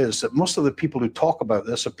reality is that most of the people who talk about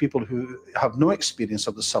this are people who have no experience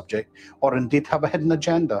of the subject, or indeed have a hidden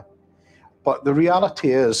agenda. But the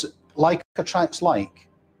reality is, like attracts like.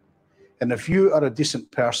 And if you are a decent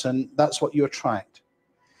person, that's what you attract.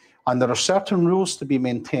 And there are certain rules to be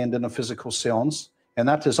maintained in a physical seance, and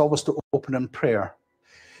that is always to open in prayer.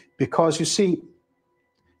 Because you see,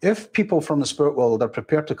 if people from the spirit world are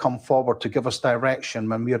prepared to come forward to give us direction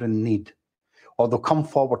when we're in need, or they'll come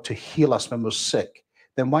forward to heal us when we're sick,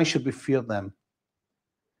 then why should we fear them?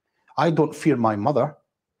 I don't fear my mother.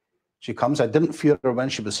 She comes. I didn't fear her when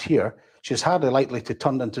she was here. She's hardly likely to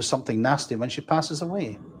turn into something nasty when she passes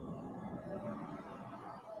away.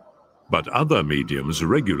 But other mediums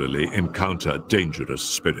regularly encounter dangerous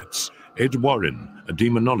spirits. Ed Warren, a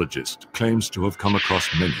demonologist, claims to have come across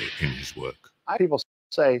many in his work. People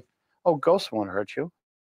say, oh, ghosts won't hurt you.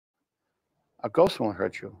 A ghost won't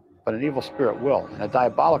hurt you, but an evil spirit will, and a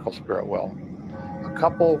diabolical spirit will. A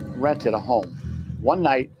couple rented a home. One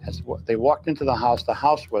night, as they walked into the house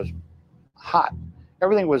was hot.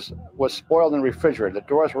 Everything was spoiled and refrigerated. The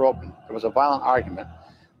doors were open. There was a violent argument.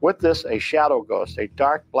 With this, a shadow ghost, a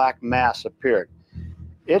dark black mass appeared.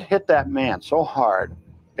 It hit that man so hard,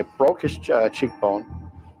 it broke his cheekbone,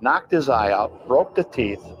 knocked his eye out, broke the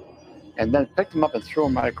teeth, and then picked him up and threw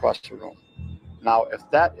him right across the room. Now, if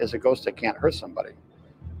that is a ghost that can't hurt somebody,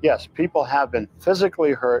 yes, people have been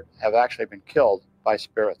physically hurt, have actually been killed by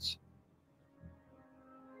spirits.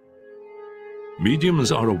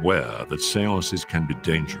 Mediums are aware that seances can be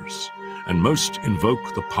dangerous, and most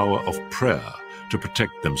invoke the power of prayer to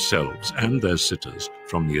protect themselves and their sitters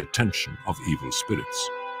from the attention of evil spirits.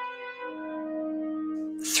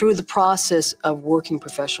 Through the process of working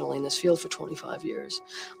professionally in this field for 25 years,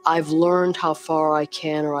 I've learned how far I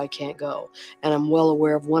can or I can't go, and I'm well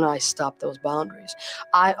aware of when I stop those boundaries.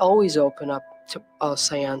 I always open up to a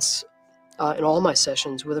seance in all my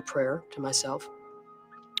sessions with a prayer to myself.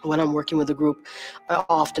 When I'm working with a group, I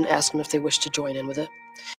often ask them if they wish to join in with it.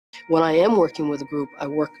 When I am working with a group, I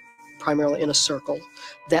work primarily in a circle.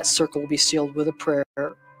 That circle will be sealed with a prayer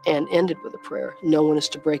and ended with a prayer. No one is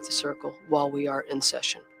to break the circle while we are in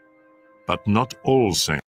session. But not all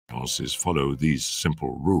seances follow these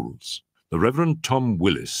simple rules. The Reverend Tom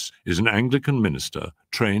Willis is an Anglican minister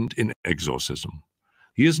trained in exorcism.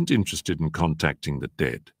 He isn't interested in contacting the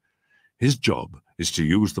dead, His job is to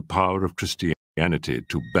use the power of Christianity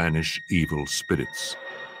to banish evil spirits.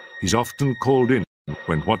 He's often called in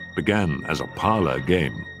when what began as a parlor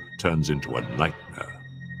game turns into a nightmare.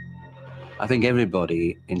 I think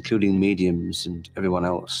everybody, including mediums and everyone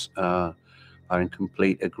else, are in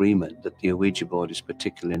complete agreement that the Ouija board is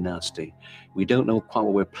particularly nasty. We don't know quite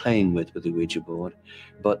what we're playing with the Ouija board,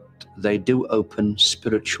 but they do open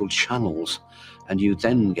spiritual channels, and you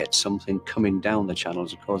then get something coming down the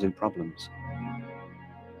channels and causing problems.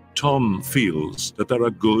 Tom feels that there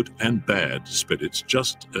are good and bad spirits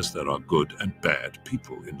just as there are good and bad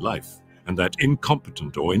people in life, and that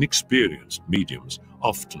incompetent or inexperienced mediums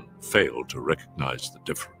often fail to recognize the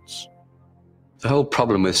difference. The whole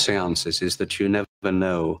problem with seances is that you never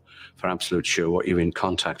know for absolute sure what you're in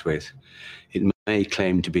contact with. It may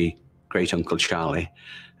claim to be Great Uncle Charlie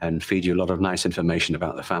and feed you a lot of nice information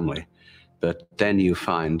about the family, but then you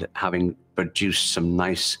find, having produced some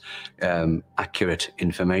nice, accurate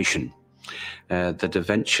information, that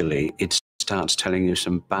eventually it starts telling you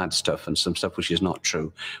some bad stuff and some stuff which is not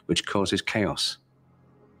true, which causes chaos.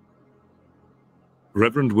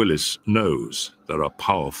 Reverend Willis knows there are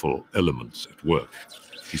powerful elements at work.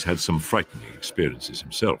 He's had some frightening experiences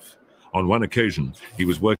himself. On one occasion, he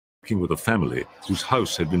was working with a family whose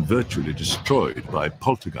house had been virtually destroyed by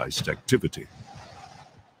poltergeist activity.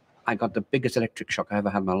 I got the biggest electric shock I ever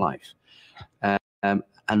had in my life.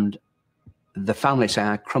 And the family say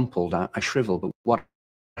I crumpled, I shriveled, but what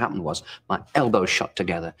happened was my elbows shot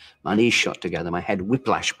together, my knees shot together, my head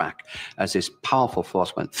whiplashed back as this powerful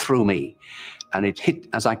force went through me. And it hit,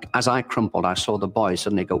 as I crumpled, I saw the boy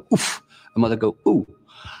suddenly go, oof, and mother go, ooh.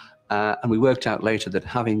 And we worked out later that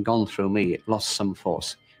having gone through me, it lost some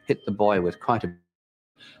force, hit the boy with quite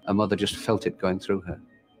a mother just felt it going through her.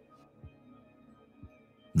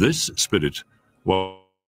 This spirit was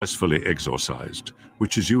successfully exorcised,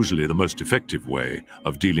 which is usually the most effective way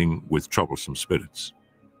of dealing with troublesome spirits.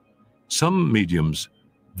 Some mediums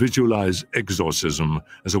visualize exorcism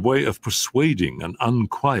as a way of persuading an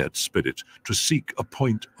unquiet spirit to seek a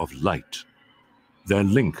point of light, their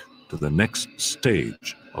link to the next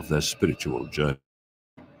stage of their spiritual journey.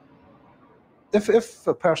 If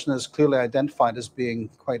a person is clearly identified as being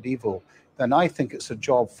quite evil, then I think it's a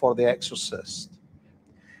job for the exorcist.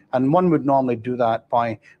 And one would normally do that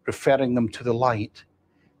by referring them to the light,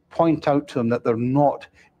 point out to them that they're not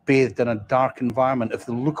bathed in a dark environment. If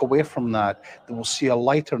they look away from that, they will see a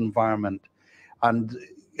lighter environment. And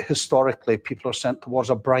historically, people are sent towards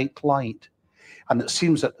a bright light. And it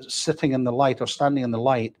seems that sitting in the light or standing in the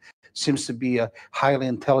light seems to be a highly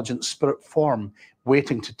intelligent spirit form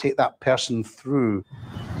waiting to take that person through.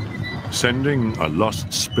 Sending a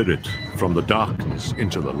lost spirit from the darkness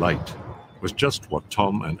into the light was just what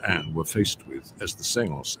Tom and Anne were faced with as the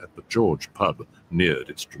seance at the George pub neared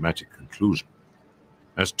its dramatic conclusion.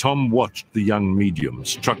 As Tom watched the young medium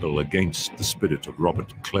struggle against the spirit of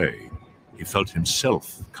Robert Clay, he felt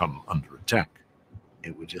himself come under attack.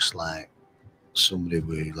 It was just like somebody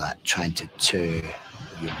were like trying to tear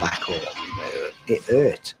your back up. It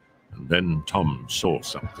hurt. And then Tom saw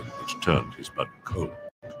something which turned his blood cold.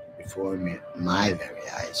 Before my very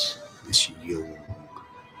eyes, this young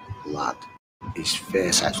lad, his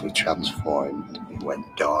face actually transformed. It went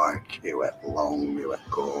dark, it went long, it went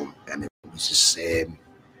cold, and it was the same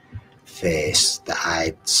face that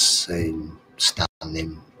I'd seen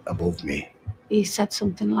standing above me. He said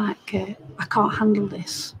something like, I can't handle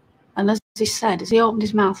this. And as he said, as he opened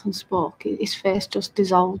his mouth and spoke, his face just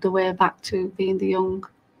dissolved away back to being the young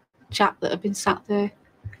chap that had been sat there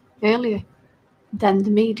earlier. Then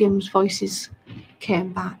the medium's voices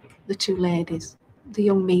came back, the two ladies. The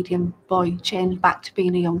young medium boy changed back to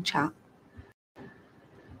being a young chap.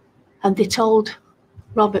 And they told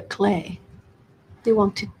Robert Clay they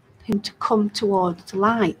wanted him to come towards the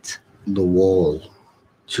light. The wall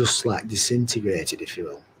just like disintegrated, if you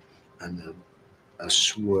will, and a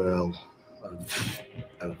swirl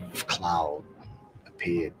of cloud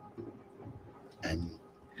appeared. And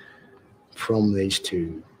from these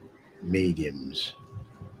two mediums,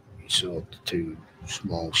 you saw the two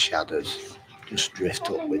small shadows just drift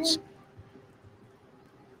upwards.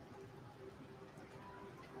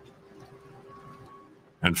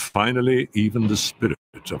 And finally, even the spirit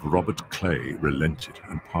of Robert Clay relented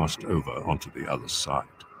and passed over onto the other side.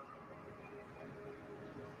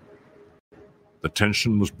 The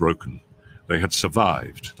tension was broken. They had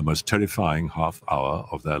survived the most terrifying half hour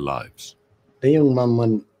of their lives. The young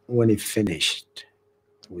man, when he finished,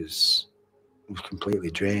 was completely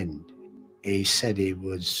drained. He said he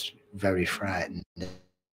was very frightened.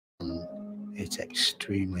 And it's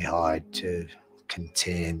extremely hard to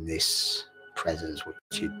contain this presents which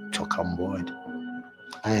he took on board.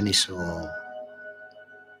 I only saw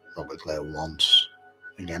Robert Clare once.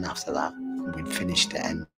 Again, after that, we'd finished the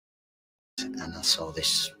end, and I saw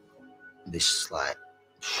this like,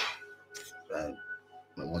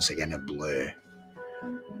 once again, a blur.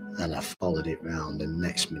 And I followed it round, and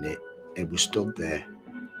next minute, it was stood there,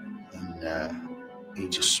 and he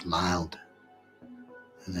just smiled,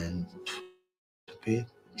 and then disappeared.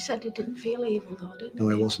 You said he didn't feel evil, though, didn't he? No,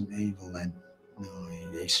 he wasn't evil then. No,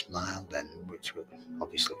 he smiled then, which was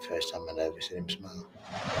obviously the first time I'd ever seen him smile.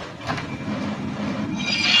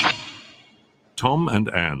 Tom and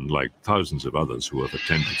Anne, like thousands of others who have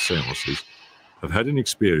attended seances, have had an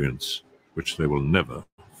experience which they will never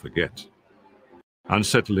forget.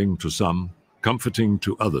 Unsettling to some, comforting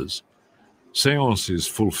to others, seances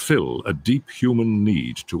fulfill a deep human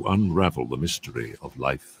need to unravel the mystery of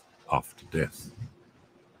life after death.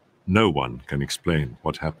 No one can explain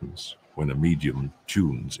what happens when a medium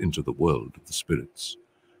tunes into the world of the spirits.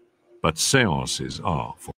 But seances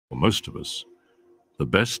are, for most of us, the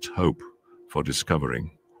best hope for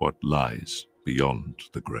discovering what lies beyond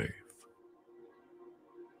the grave.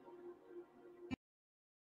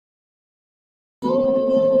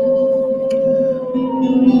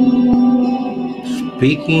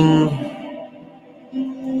 Speaking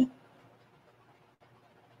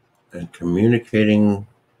and communicating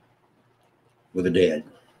with the dead.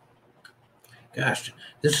 Gosh,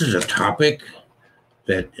 this is a topic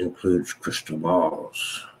that includes crystal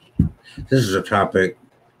balls. This is a topic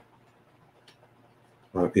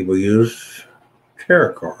a lot of people use: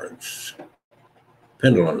 tarot cards,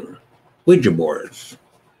 pendulum, Ouija boards.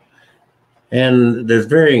 And there's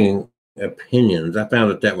varying opinions. I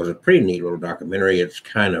found that was a pretty neat little documentary. It's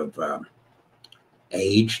kind of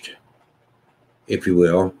aged, if you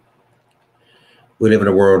will. We live in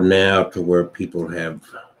a world now to where people have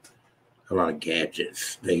a lot of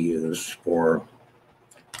gadgets they use for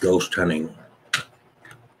ghost hunting.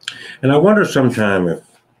 And I wonder sometime if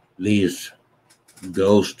these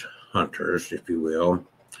ghost hunters, if you will,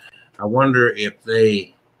 I wonder if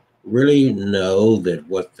they really know that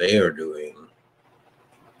what they are doing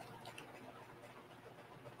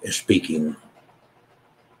is speaking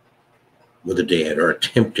with the dead or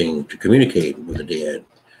attempting to communicate with the dead.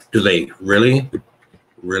 Do they really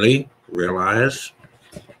realize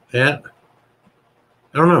that?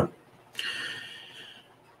 I don't know.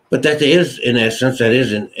 But that is, in essence, that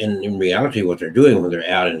is in reality what they're doing when they're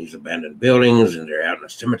out in these abandoned buildings and they're out in a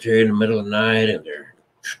cemetery in the middle of the night and they're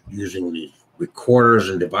using these recorders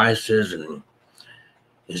and devices and,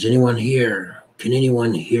 is anyone here? Can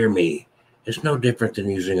anyone hear me? It's no different than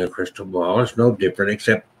using a crystal ball. It's no different,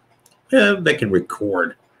 except they can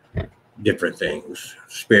record different things.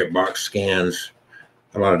 Spirit box scans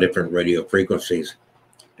a lot of different radio frequencies.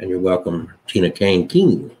 And you're welcome, Tina Kane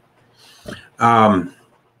King.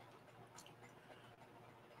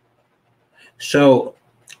 So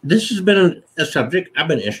this has been a subject I've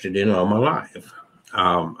been interested in all my life.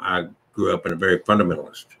 I grew up in a very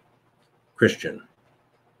fundamentalist Christian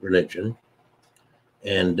religion.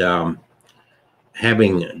 And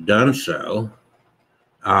having done so,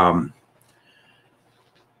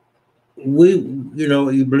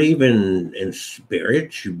 you believe in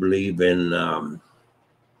spirits, you believe in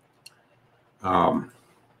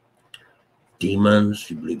demons,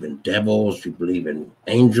 you believe in devils, you believe in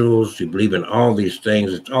angels, you believe in all these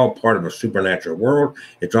things. It's all part of a supernatural world.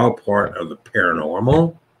 It's all part of the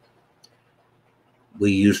paranormal.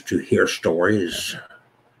 We used to hear stories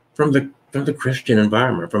from the Christian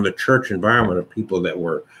environment, from the church environment, of people that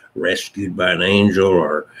were rescued by an angel,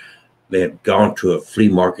 or they had gone to a flea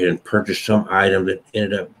market and purchased some item that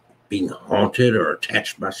ended up being haunted or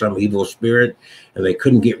attached by some evil spirit, and they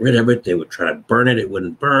couldn't get rid of it. They would try to burn it. It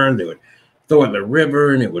wouldn't burn. They would throw it in the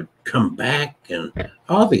river and it would come back, and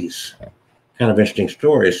all these kind of interesting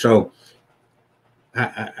stories. So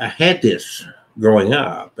I had this growing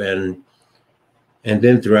up, and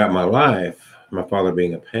then throughout my life, my father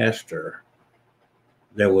being a pastor,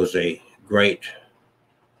 there was a great,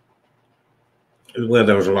 well,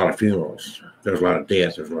 there was a lot of funerals. There was a lot of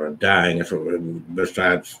death. There was a lot of dying.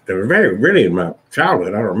 Besides, there were really in my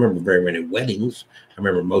childhood, I don't remember very many weddings. I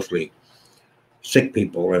remember mostly sick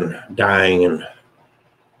people and dying,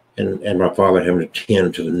 and my father having to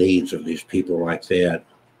tend to the needs of these people like that.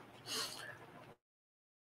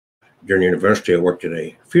 During university, I worked at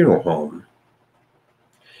a funeral home.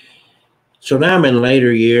 So now I'm in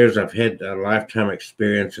later years. I've had a lifetime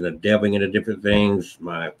experience in delving into different things.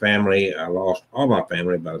 My family, I lost all my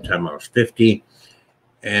family by the time I was 50.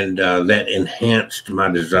 And that enhanced my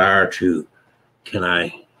desire to, are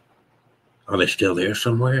they still there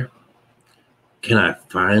somewhere? Can I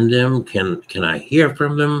find them? Can I hear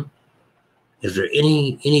from them? Is there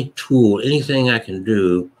any tool, anything I can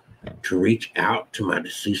do to reach out to my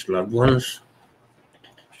deceased loved ones?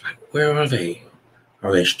 Like, where are they?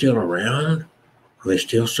 Are they still around? Are they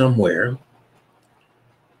still somewhere?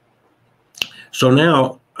 So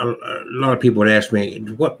now a lot of people would ask me,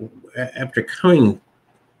 what, after coming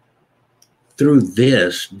through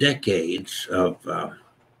this decades of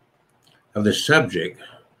this subject,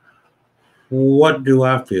 what do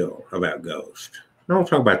I feel about ghosts? I'll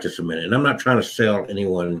talk about this a minute. And I'm not trying to sell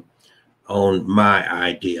anyone on my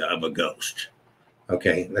idea of a ghost.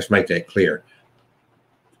 Okay, let's make that clear.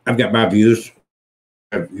 I've got my views,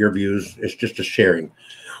 your views. It's just a sharing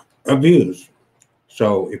of views.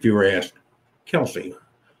 So if you were asked, Kelsey,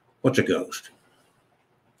 what's a ghost?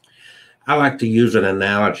 I like to use an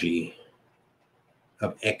analogy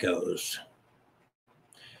of echoes,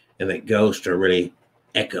 and that ghosts are really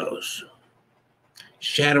echoes,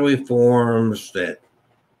 shadowy forms that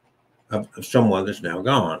of someone that's now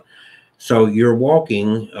gone. So you're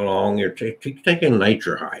walking along, you're taking a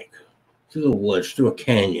nature hike through the woods, through a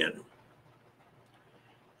canyon.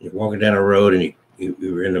 You're walking down a road, and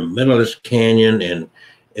you're in the middle of this canyon, and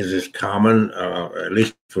is this common? At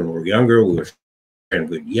least when we were younger, we'd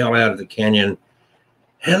yell out of the canyon,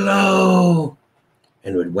 "Hello!"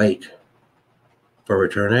 and we'd wait for a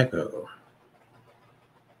return echo.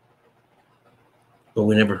 But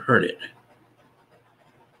we never heard it.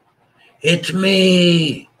 "It's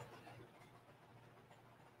me!"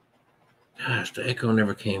 Gosh, the echo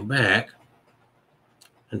never came back.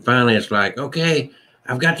 And finally it's like, okay,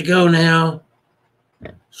 I've got to go now.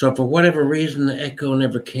 So for whatever reason, the echo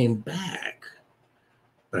never came back.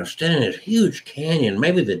 But I'm standing in this huge canyon.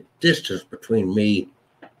 Maybe the distance between me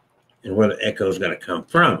and where the echo's got to come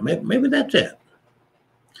from. Maybe that's it.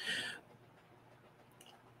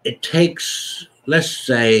 It takes, let's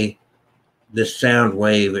say, the sound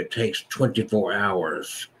wave, it takes 24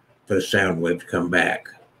 hours for the sound wave to come back.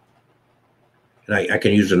 And I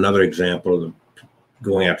can use another example of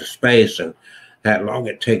going out to space and how long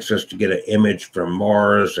it takes us to get an image from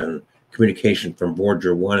Mars and communication from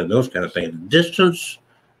Voyager 1 and those kind of things. The distance,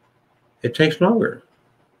 it takes longer.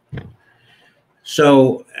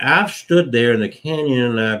 So I've stood there in the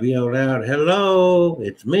canyon and I've yelled out, "Hello,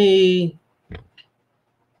 it's me.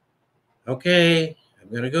 Okay,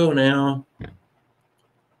 I'm gonna go now."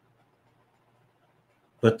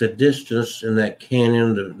 But the distance in that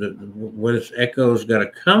canyon, where this echo's got to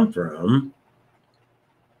come from,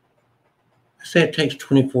 I say it takes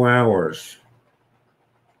 24 hours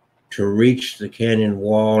to reach the canyon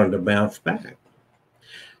wall and to bounce back.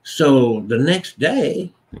 So the next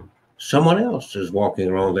day, someone else is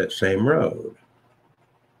walking along that same road.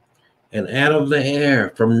 And out of the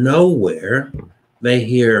air, from nowhere, they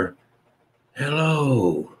hear,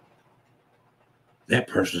 "Hello." That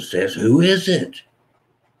person says, "Who is it?"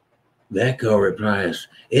 The echo replies,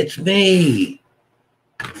 "It's me."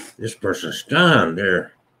 This person's stunned. They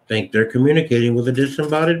think they're communicating with a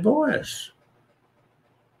disembodied voice.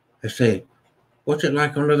 I say, "What's it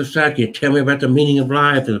like on the other side? Can you tell me about the meaning of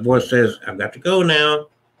life?" And the voice says, "I've got to go now."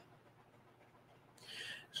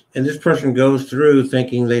 And this person goes through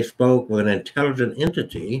thinking they spoke with an intelligent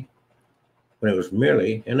entity when it was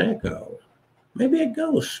merely an echo. Maybe a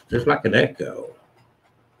ghost, just like an echo.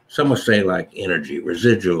 Some would say like energy,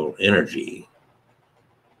 residual energy.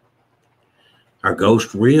 Are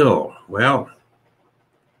ghosts real? Well,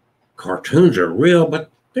 cartoons are real,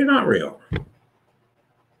 but they're not real.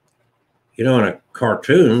 You know, in a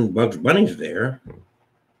cartoon, Bugs Bunny's there.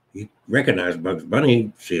 You recognize Bugs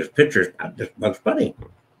Bunny, see his pictures, not just Bugs Bunny.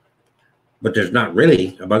 But there's not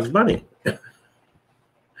really a Bugs Bunny.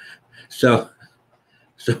 So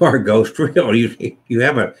are ghosts real? You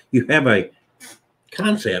have a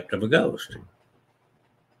concept of a ghost.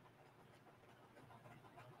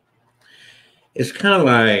 It's kind of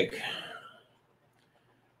like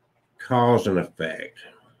cause and effect.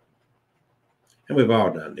 And we've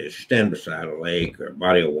all done this. You stand beside a lake or a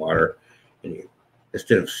body of water, and you,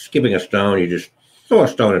 instead of skipping a stone, you just throw a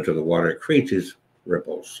stone into the water. It creates these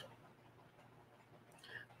ripples.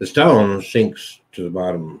 The stone sinks to the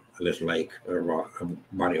bottom of this lake or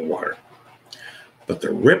body of water. But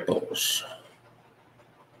the ripples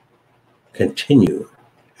continue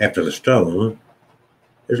after the stone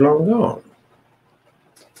is long gone.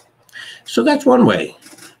 So that's one way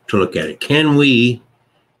to look at it. Can we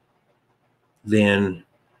then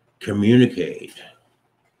communicate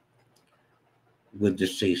with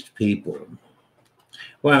deceased people?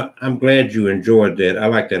 Well, I'm glad you enjoyed that. I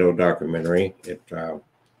like that old documentary. It's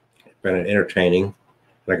been entertaining.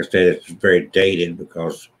 Like I said, it's very dated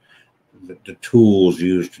because the tools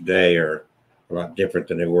used today are a lot different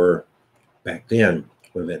than they were back then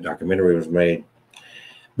when that documentary was made.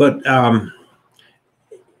 But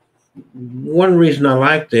one reason I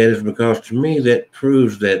like that is because to me that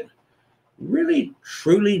proves that really,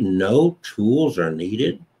 truly no tools are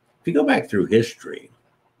needed. If you go back through history,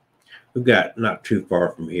 we've got not too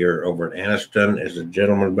far from here over at Anniston is a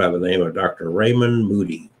gentleman by the name of Dr. Raymond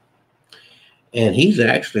Moody. And he's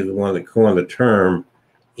actually the one that coined the term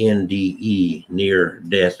NDE,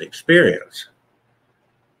 near-death experience.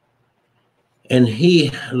 And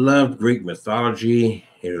he loved Greek mythology.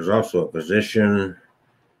 He was also a physician.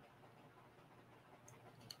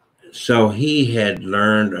 So he had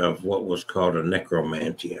learned of what was called a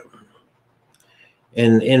necromantium.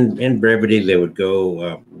 And in brevity, they would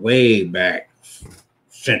go way back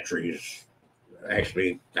centuries,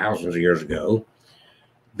 actually thousands of years ago.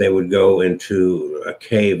 They would go into a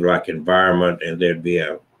cave-like environment, and there'd be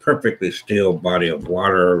a perfectly still body of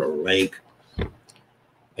water or lake,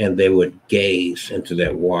 and they would gaze into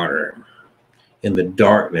that water. In the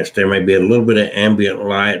darkness, there may be a little bit of ambient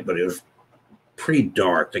light, but it was pretty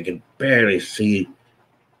dark. They could barely see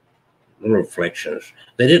little reflections.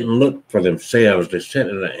 They didn't look for themselves. They sat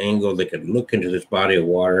at an angle. They could look into this body of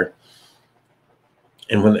water.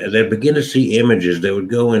 And when they begin to see images, they would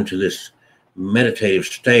go into this meditative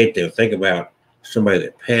state. They would think about somebody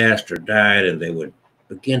that passed or died, and they would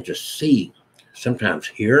begin to see, sometimes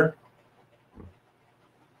hear,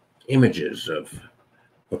 images of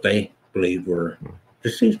what they believed were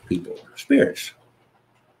deceased people, spirits.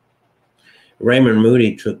 Raymond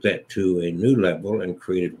Moody took that to a new level and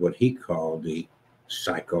created what he called the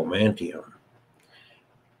psychomantium,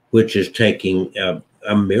 which is taking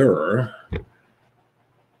a mirror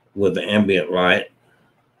with the ambient light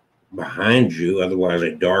behind you, otherwise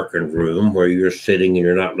a darkened room where you're sitting and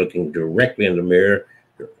you're not looking directly in the mirror.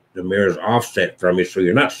 The mirror is offset from you, so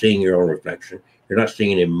you're not seeing your own reflection. You're not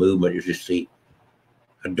seeing any movement. You just see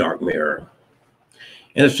a dark mirror.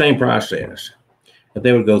 And the same process. But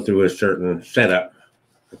they would go through a certain setup,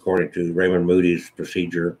 according to Raymond Moody's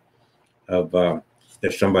procedure of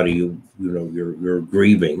there's somebody you're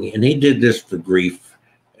grieving, and he did this for grief,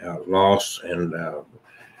 loss, and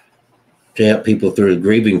to help people through the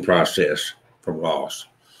grieving process from loss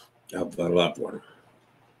of a loved one.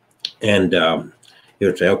 And he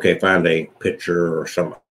would say, okay, find a picture or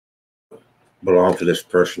something belong to this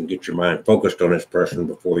person, get your mind focused on this person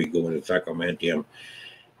before you go into psychomantium.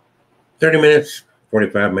 30 minutes,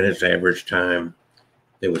 45 minutes average time,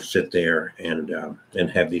 they would sit there and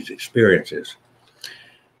have these experiences.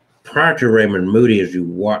 Prior to Raymond Moody, as you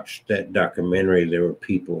watched that documentary, there were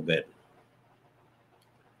people that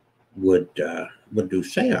would do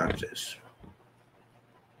seances.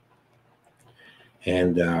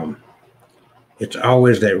 And it's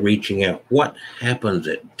always that reaching out. What happens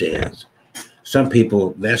at death? Some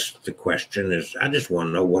people, that's the question is, I just want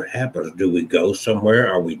to know what happens. Do we go somewhere?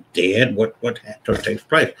 Are we dead? What takes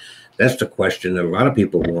place? That's the question that a lot of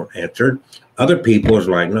people won't answer. Other people is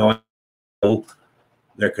like, no,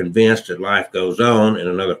 they're convinced that life goes on in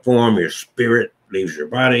another form. Your spirit leaves your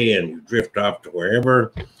body and you drift off to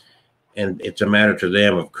wherever. And it's a matter to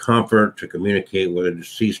them of comfort to communicate with a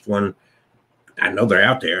deceased one. I know they're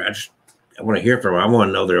out there. I want to hear from them. I want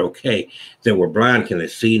to know they're okay. If they were blind, can they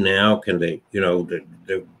see now? Can they,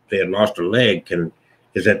 they had lost a leg.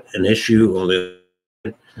 Is that an issue on the,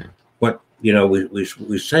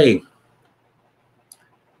 we say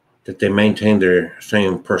that they maintain their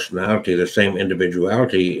same personality, their same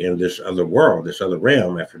individuality in this other world, this other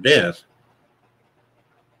realm after death.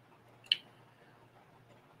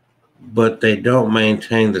 But they don't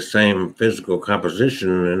maintain the same physical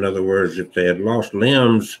composition. In other words, if they had lost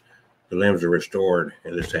limbs, the limbs are restored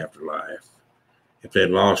in this afterlife. If they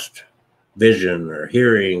had lost vision or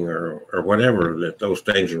hearing or whatever, that those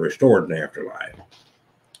things are restored in the afterlife.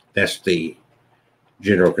 That's the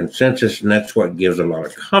general consensus, and that's what gives a lot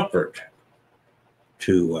of comfort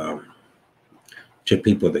to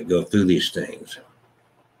people that go through these things.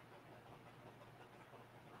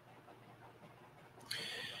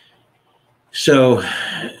 So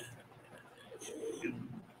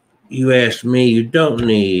you asked me, you don't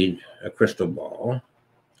need a crystal ball.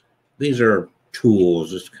 These are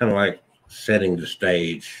tools. It's kind of like setting the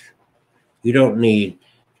stage. You don't need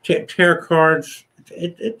tarot cards.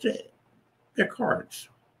 They're cards.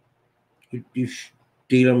 You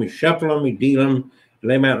deal them, you shuffle them, you deal them, you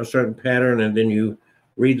lay them out in a certain pattern, and then you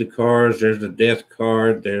read the cards. There's the death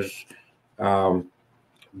card. There's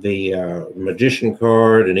the magician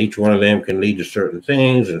card, and each one of them can lead to certain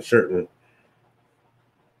things and certain.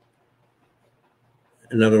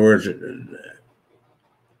 In other words,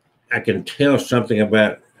 I can tell something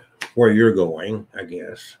about where you're going, I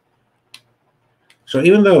guess. So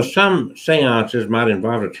even though some seances might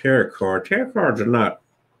involve a tarot cards are not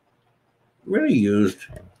really used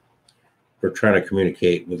for trying to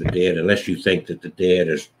communicate with the dead, unless you think that the dead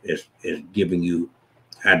is giving you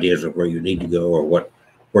ideas of where you need to go or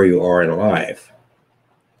where you are in life.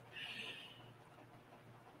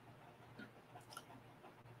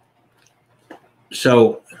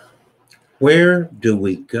 So where do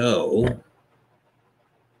we go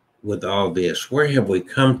with all this? Where have we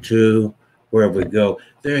come to? Where we go?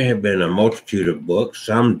 There have been a multitude of books,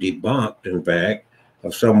 some debunked, in fact,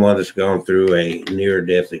 of someone that's gone through a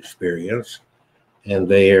near-death experience, and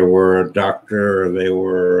they were a doctor, or they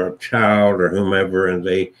were a child, or whomever, and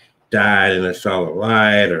they died and they saw the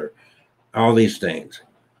light, or all these things.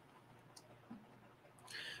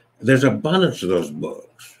 There's abundance of those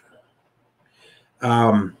books.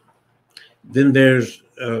 Then there's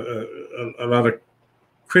a lot of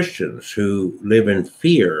Christians who live in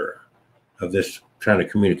fear of this, trying to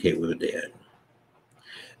communicate with the dead.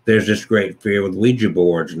 There's this great fear with Ouija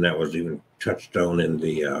boards, and that was even touched on in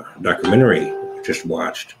the documentary I just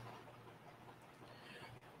watched.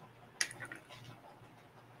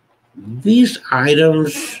 These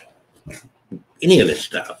items, any of this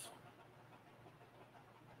stuff,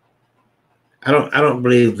 I don't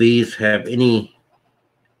believe these have anything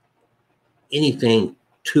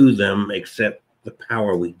to them except the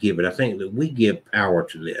power we give it. I think that we give power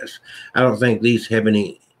to this. I don't think these have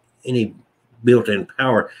any built-in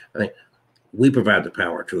power. I think we provide the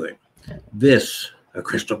power to it. This, a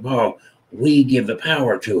crystal ball, we give the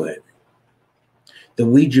power to it. The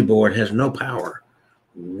Ouija board has no power.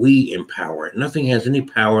 We empower it. Nothing has any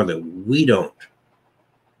power that we don't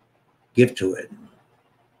give to it.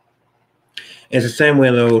 It's the same way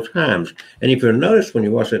in the old times. And if you'll notice when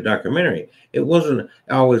you watch that documentary, it wasn't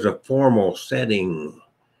always a formal setting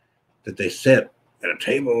that they set at a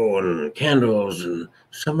table and candles, and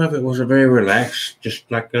some of it was a very relaxed, just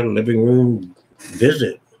like a living room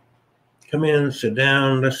visit. Come in, sit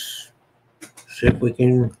down, let's see if we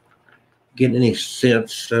can get any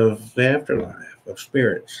sense of the afterlife, of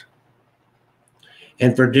spirits.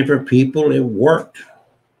 And for different people, it worked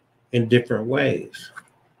in different ways.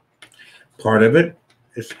 Part of it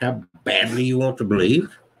is how badly you want to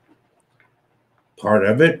believe. Part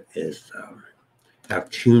of it is how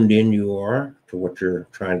tuned in you are to what you're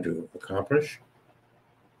trying to accomplish.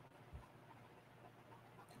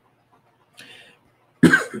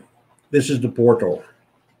 This is the portal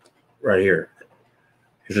right here.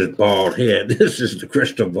 This is bald head. This is the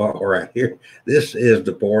crystal ball right here. This is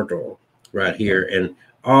the portal right here. And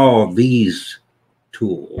all these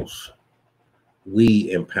tools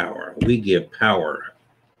we empower. We give power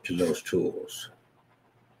to those tools.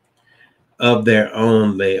 Of their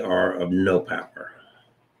own, they are of no power.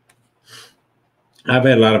 I've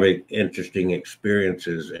had a lot of interesting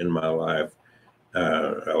experiences in my life.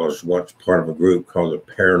 I was once part of a group called the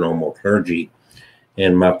Paranormal Clergy,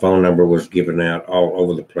 and my phone number was given out all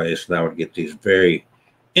over the place, and I would get these very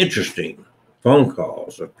interesting phone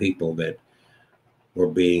calls of people that were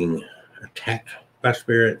being attacked by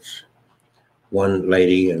spirits. One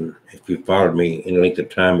lady, and if you followed me any length of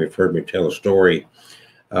time, you've heard me tell a story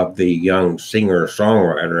of the young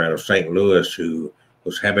singer-songwriter out of St. Louis who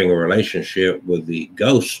was having a relationship with the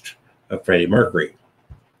ghost of Freddie Mercury,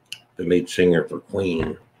 the lead singer for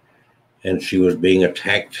Queen. And she was being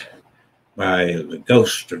attacked by the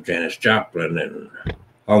ghost of Janis Joplin and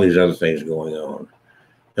all these other things going on.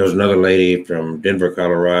 There was another lady from Denver,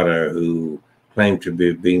 Colorado, who claimed to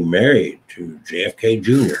be being married to JFK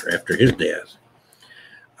Jr. after his death.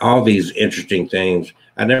 All these interesting things.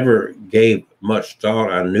 I never gave much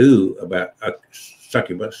thought. I knew about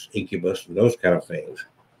succubus, incubus, and those kind of things.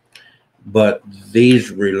 But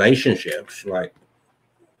these relationships, like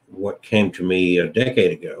what came to me a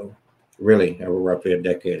decade ago, really, roughly a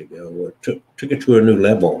decade ago, took it to a new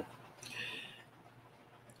level.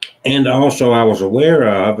 And also I was aware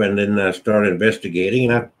of, and then I started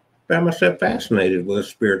investigating, and I found myself fascinated with the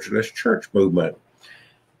spiritualist church movement,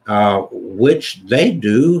 which they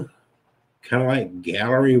do kind of like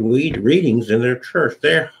gallery readings in their church.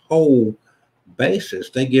 Their whole basis,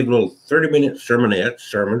 they give little 30-minute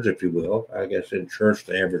sermons, if you will. I guess in church,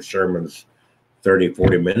 the average sermon's 30,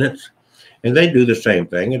 40 minutes. And they do the same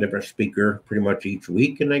thing, a different speaker pretty much each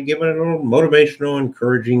week, and they give it a little motivational,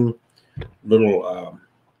 encouraging little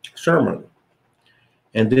sermon.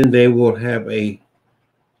 And then they will have like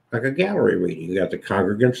a gallery reading. You got the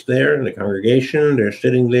congregants there and the congregation, they're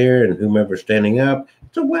sitting there, and whomever's standing up.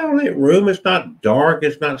 It's a well-lit room. It's not dark.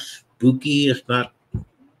 It's not spooky. It's not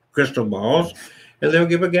crystal balls. and they'll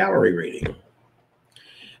give a gallery reading.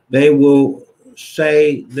 They will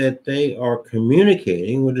say that they are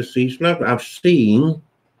communicating with deceased loved ones. I've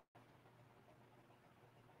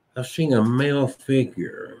seen a male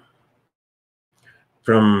figure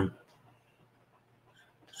from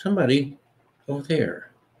somebody over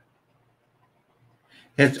there.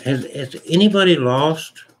 Has anybody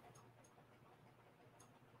lost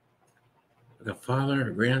a father,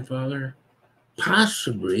 a grandfather,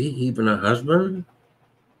 possibly even a husband?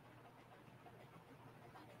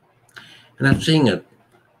 And I'm seeing a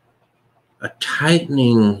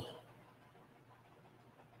tightening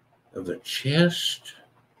of the chest,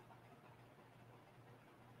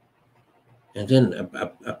 and then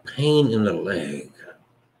a pain in the leg.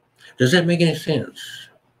 Does that make any sense?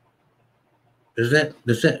 Is that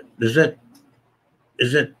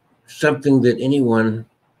something that anyone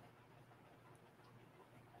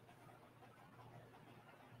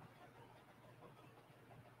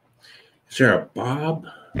is there a Bob?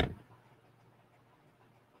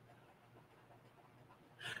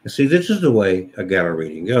 See, this is the way a gallery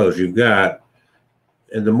reading goes. You've got,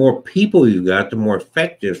 and the more people you've got, the more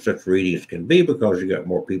effective such readings can be because you got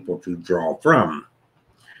more people to draw from.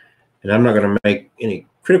 And I'm not going to make any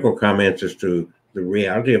critical comments as to the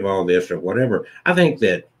reality of all this or whatever. I think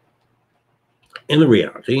that in the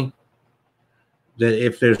reality, that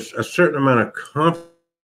if there's a certain amount of comfort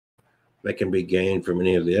that can be gained from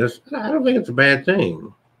any of this, I don't think it's a bad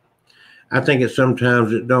thing. I think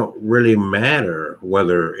sometimes it don't really matter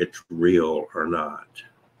whether it's real or not.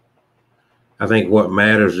 I think what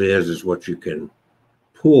matters is what you can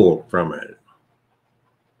pull from it.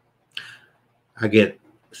 I get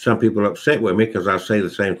some people upset with me because I say the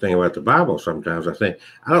same thing about the Bible sometimes. I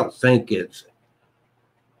don't think it's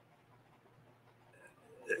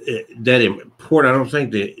that important. I don't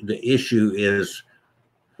think the issue is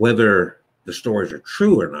whether the stories are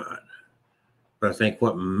true or not. But I think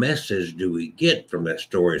what message do we get from that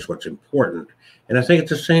story is what's important. And I think it's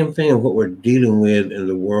the same thing of what we're dealing with in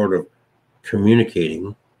the world of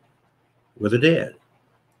communicating with the dead.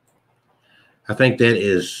 I think that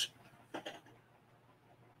is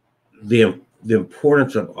the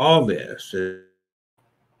importance of all this.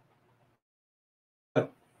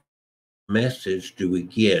 What message do we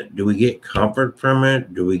get? Do we get comfort from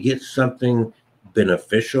it? Do we get something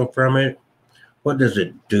beneficial from it? What does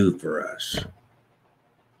it do for us?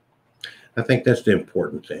 I think that's the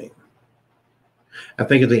important thing. I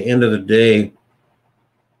think at the end of the day,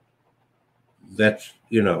 that's,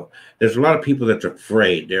 there's a lot of people that's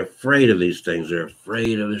afraid. They're afraid of these things. They're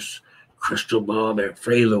afraid of this crystal ball. They're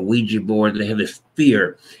afraid of the Ouija board. They have this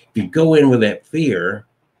fear. If you go in with that fear,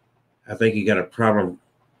 I think you got a problem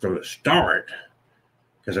from the start.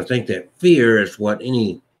 Because I think that fear is what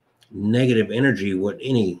any negative energy, what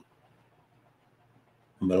any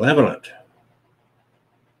malevolent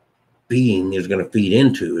being is going to feed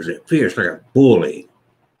into, is that fear. It's like a bully.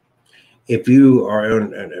 If you are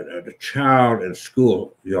a child in a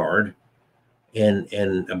schoolyard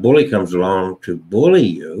and a bully comes along to bully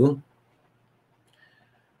you,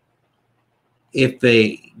 if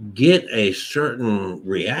they get a certain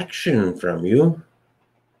reaction from you,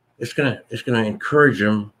 it's gonna encourage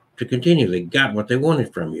them to continue. They got what they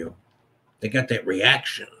wanted from you. They got that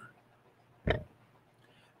reaction.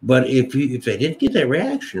 But if they didn't get that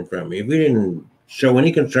reaction from you, if you didn't show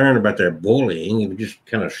any concern about their bullying, you just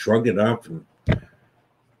kind of shrugged it off, and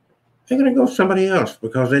they're going to go somebody else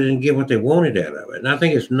because they didn't get what they wanted out of it. And I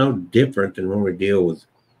think it's no different than when we deal with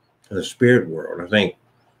the spirit world. I think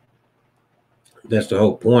that's the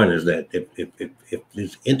whole point, is that if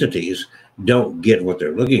these entities don't get what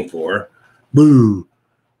they're looking for, boo,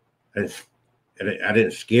 and I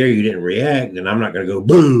didn't scare you, didn't react, then I'm not going to go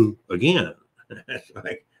boo again. That's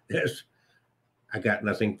like this. I got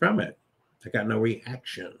nothing from it. I got no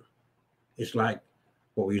reaction. It's like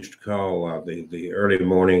what we used to call the early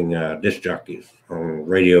morning disc jockeys on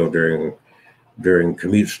radio during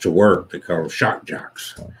commutes to work. They call them shock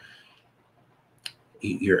jocks.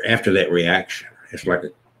 You're after that reaction. It's like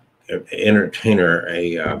an entertainer,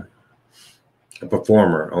 a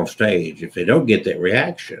performer on stage. If they don't get that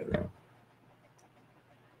reaction,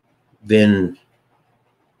 then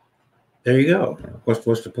there you go.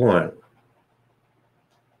 What's the point?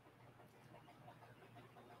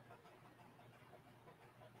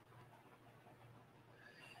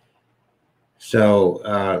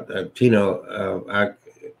 So, Tino,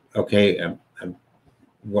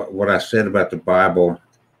 what I said about the Bible,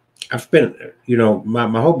 I've spent,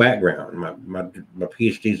 my whole background, my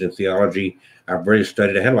PhDs in theology, I've really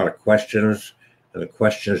studied. I had a lot of questions, and the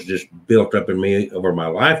questions just built up in me over my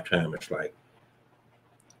lifetime. It's like,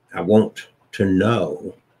 I won't to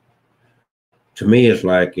know. To me, it's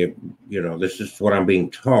like, if, you know, this is what I'm being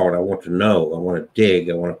taught. I want to know. I want to dig.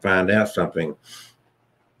 I want to find out something.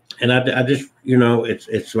 And I just, you know,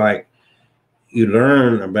 it's like you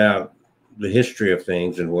learn about the history of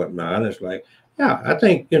things and whatnot. It's like, yeah, I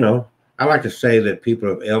think, you know, I like to say that people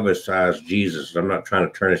have Elvis-sized Jesus. I'm not trying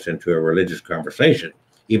to turn this into a religious conversation,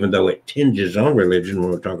 even though it tinges on religion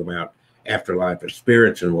when we talk about afterlife and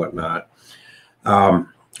spirits and whatnot. And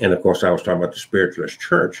of course, I was talking about the spiritualist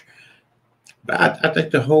church. But I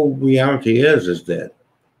think the whole reality is that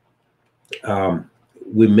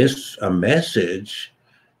we miss a message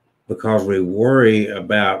because we worry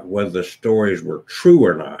about whether the stories were true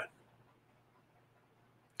or not.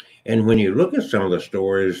 And when you look at some of the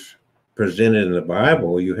stories presented in the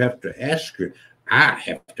Bible, you have to ask I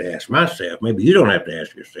have to ask myself, maybe you don't have to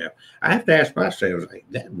ask yourself, I have to ask myself, like,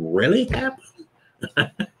 that really happened?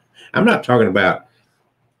 I'm not talking about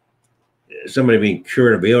somebody being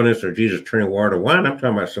cured of illness or Jesus turning water to wine. I'm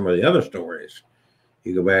talking about some of the other stories.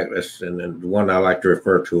 You go back, and then the one I like to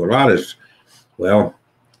refer to a lot is, well,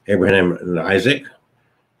 Abraham and Isaac.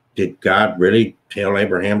 Did God really tell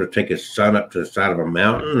Abraham to take his son up to the side of a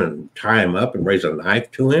mountain and tie him up and raise a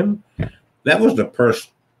knife to him? That was the first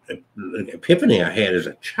epiphany I had as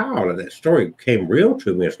a child, and that story came real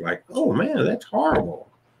to me. It's like, oh man, that's horrible.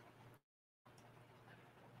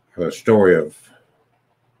 The story of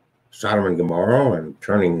Sodom and Gomorrah and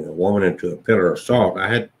turning a woman into a pillar of salt.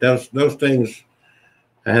 I had those things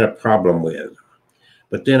I had a problem with.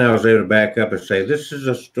 But then I was able to back up and say, this is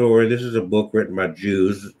a story, this is a book written by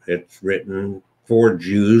Jews. It's written for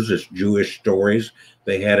Jews, it's Jewish stories.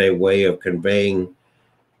 They had a way of conveying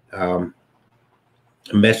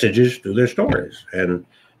messages through their stories. And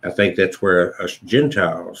I think that's where us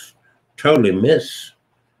Gentiles totally miss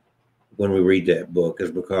when we read that book,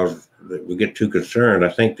 is because we get too concerned. I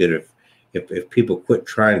think that if people quit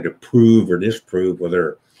trying to prove or disprove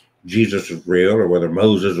whether Jesus was real or whether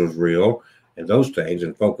Moses was real and those things,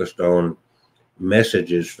 and focused on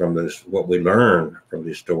messages from this, what we learn from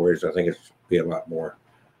these stories, I think it's be a lot more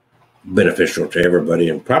beneficial to everybody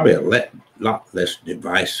and probably a lot less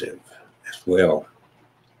divisive as well.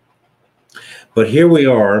 But here we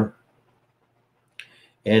are,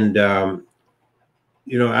 and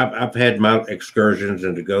you know, I've had my excursions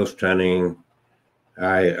into ghost hunting.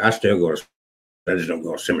 I still go to, I just don't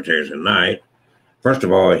go to cemeteries at night. First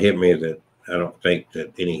of all, it hit me that I don't think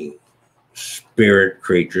that any spirit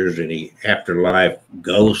creatures, any afterlife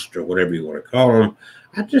ghost or whatever you want to call them,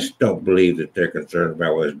 I just don't believe that they're concerned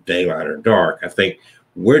about whether it's daylight or dark. I think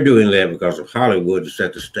we're doing that because of Hollywood to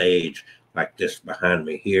set the stage like this behind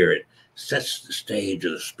me here. It sets the stage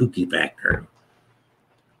of the spooky factor.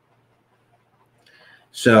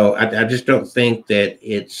 So I just don't think that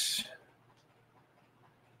it's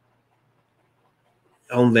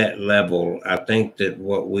on that level. I think that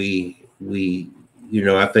what we you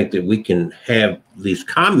know, I think that we can have these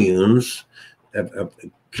communes of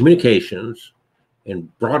communications in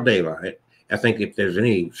broad daylight. I think if there's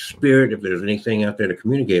any spirit, if there's anything out there to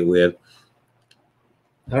communicate with,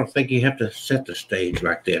 I don't think you have to set the stage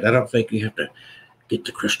like that. I don't think you have to get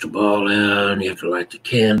the crystal ball out and you have to light the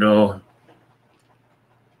candle.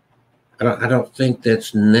 I don't think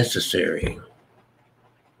that's necessary.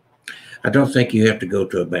 I don't think you have to go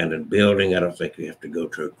to an abandoned building. I don't think you have to go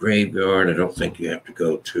to a graveyard. I don't think you have to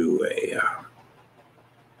go to a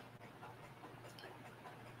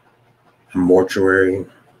mortuary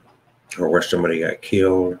or where somebody got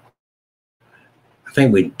killed. I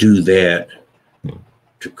think we do that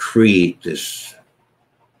to create this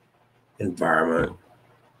environment.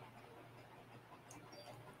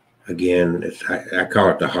 Again, I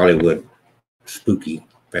call it the Hollywood spooky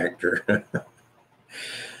factor.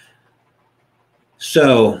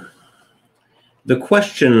 So the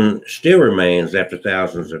question still remains after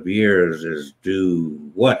thousands of years is,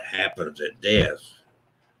 what happens at death?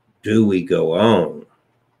 Do we go on?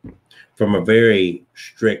 From a very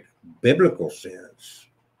strict biblical sense.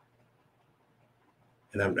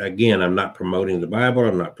 And I'm not promoting the Bible.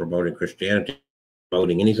 I'm not promoting Christianity,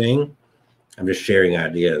 promoting anything. I'm just sharing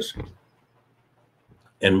ideas.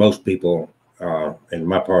 And most people in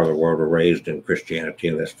my part of the world are raised in Christianity,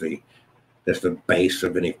 and that's the base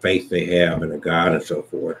of any faith they have in a God and so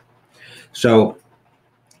forth. So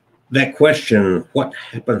that question, what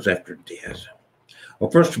happens after death?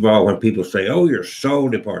 Well, first of all, when people say, oh, your soul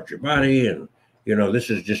departs your body, and, you know,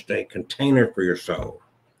 this is just a container for your soul.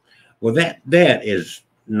 Well, that is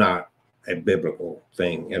not a biblical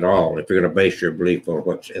thing at all. If you're going to base your belief on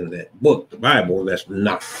what's in that book, the Bible, that's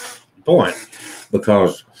not the point.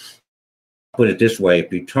 Because, put it this way,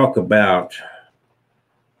 if you talk about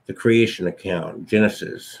the creation account,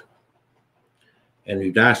 Genesis, and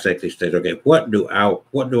you dissect these things. Okay, what do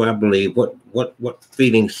I believe? What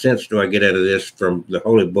feeling sense do I get out of this from the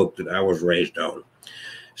holy book that I was raised on?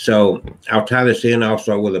 So I'll tie this in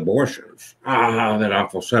also with abortions. That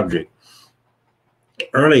awful subject.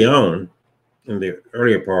 Early on, in the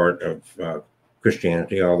earlier part of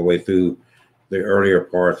Christianity, all the way through the earlier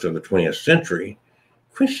parts of the 20th century,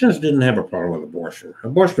 Christians didn't have a problem with abortion.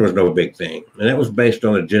 Abortion was no big thing, and that was based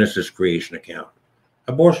on the Genesis creation account.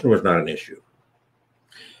 Abortion was not an issue.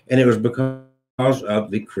 And it was because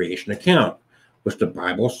of the creation account, which the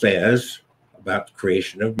Bible says about the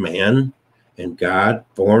creation of man, and God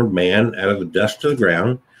formed man out of the dust of the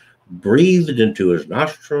ground, breathed into his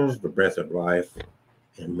nostrils the breath of life,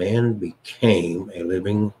 and man became a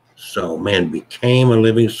living soul. Man became a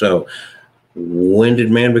living soul. When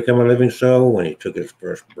did man become a living soul? When he took his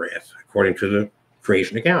first breath, according to the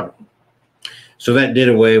creation account. So that did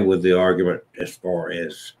away with the argument as far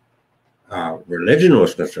as religion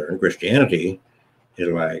was concerned. Christianity is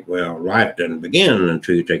like, well, life doesn't begin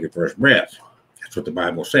until you take your first breath. That's what the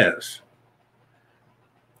Bible says.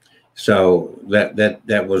 So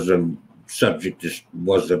that was a subject that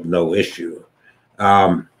was of no issue.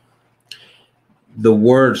 The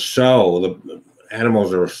word soul, the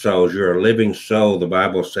animals are souls. You're a living soul. The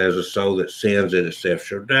Bible says a soul that sins in itself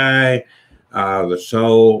shall die. The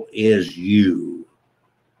soul is you.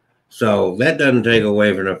 So that doesn't take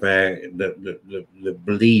away from the fact that the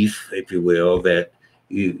belief, if you will, that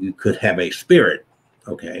you could have a spirit,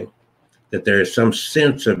 okay, that there is some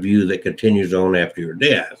sense of you that continues on after your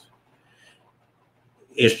death.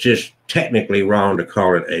 It's just technically wrong to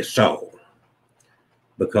call it a soul,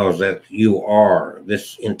 because that you are,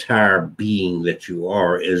 this entire being that you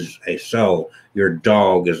are is a soul. Your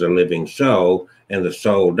dog is a living soul, and the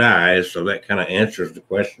soul dies. So that kind of answers the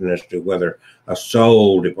question as to whether a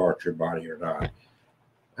soul departs your body or not.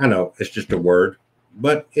 I know it's just a word,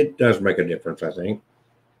 but it does make a difference, I think.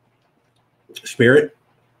 Spirit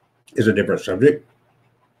is a different subject.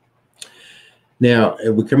 Now,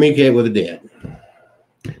 if we communicate with the dead,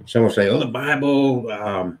 some will say, oh, the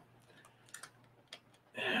Bible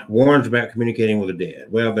warns about communicating with the dead.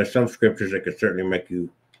 Well, there's some scriptures that could certainly make you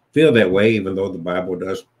feel that way, even though the Bible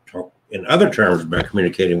does talk in other terms about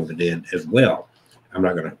communicating with the dead as well. I'm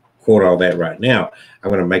not going to quote all that right now. I'm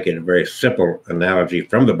going to make it a very simple analogy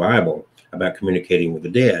from the Bible about communicating with the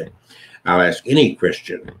dead. I'll ask any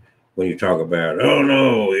Christian, when you talk about, oh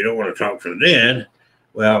no, you don't want to talk to the dead.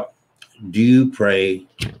 Well, do you pray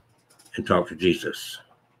and talk to Jesus?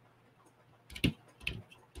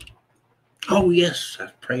 Oh yes, I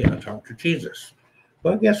pray and I talk to Jesus.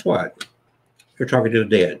 Well, guess what? You're talking to the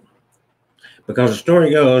dead. Because the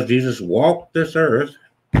story goes, Jesus walked this earth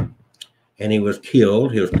and he was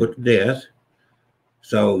killed. He was put to death.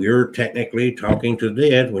 So you're technically talking to the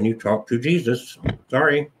dead when you talk to Jesus.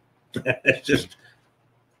 Sorry. It's just,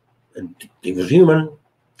 he was human.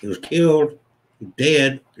 He was killed. He's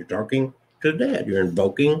dead. You're talking to the dead. You're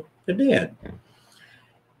invoking the dead.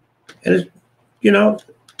 And it's, you know,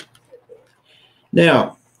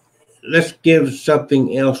 now, let's give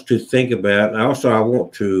something else to think about. And also, I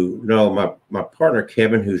want to know my partner,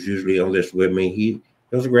 Kevin, who's usually on this with me,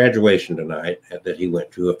 there was a graduation tonight that he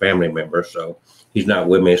went to, a family member, so he's not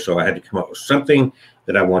with me, so I had to come up with something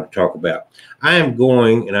that I want to talk about. I am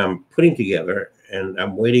going and I'm putting together, and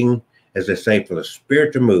I'm waiting, as they say, for the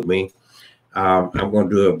spirit to move me. I'm going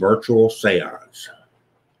to do a virtual seance.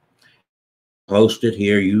 Host it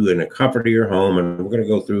here, you in the comfort of your home, and we're going to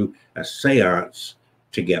go through a seance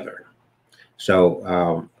together.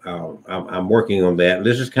 So I'm working on that.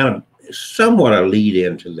 This is kind of somewhat a lead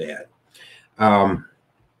into that.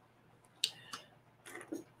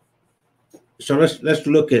 So let's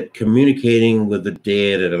look at communicating with the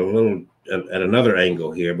dead at another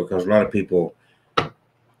angle here, because a lot of people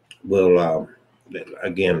will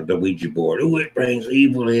again, the Ouija board. Oh, it brings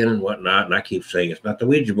evil in and whatnot. And I keep saying it's not the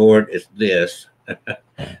Ouija board, it's this.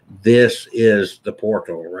 This is the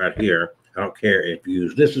portal right here. I don't care if you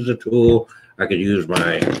use this as a tool. I could use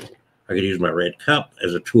my red cup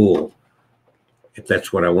as a tool if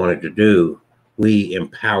that's what I wanted to do. We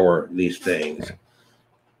empower these things.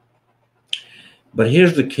 But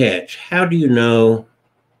here's the catch. How do you know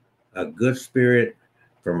a good spirit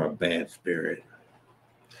from a bad spirit?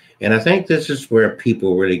 And I think this is where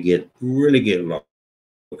people really get lost,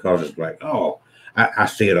 because it's like, oh, I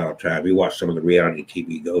see it all the time. You watch some of the reality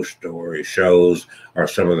TV ghost story shows, or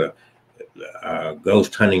some of the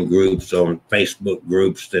ghost hunting groups on Facebook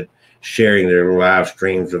groups that sharing their live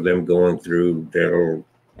streams of them going through their little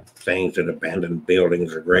things at abandoned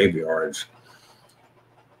buildings or graveyards.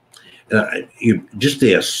 Just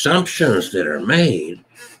the assumptions that are made,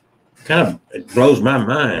 kind of, it blows my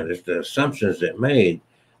mind. It's the assumptions that made.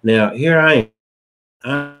 Now, here I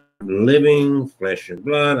am. I'm living flesh and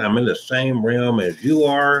blood. I'm in the same realm as you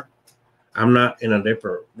are. I'm not in a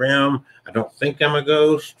different realm. I don't think I'm a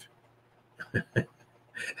ghost.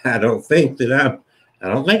 I don't think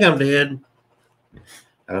I'm dead.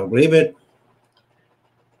 I don't believe it.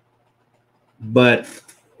 But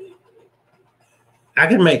I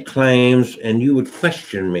can make claims and you would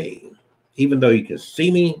question me. Even though you can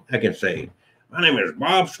see me, I can say, my name is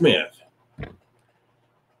Bob Smith.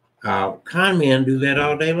 Con men do that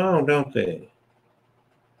all day long, don't they?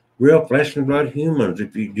 Real flesh and blood humans.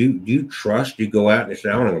 If you do trust, you go out and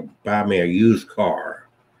say, I want to buy me a used car.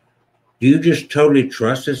 Do you just totally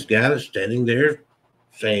trust this guy that's standing there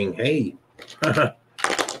saying, hey,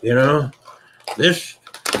 you know, this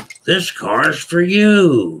car's for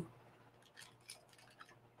you?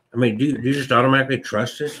 I mean, do you just automatically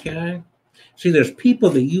trust this guy? See, there's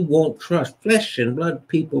people that you won't trust, flesh and blood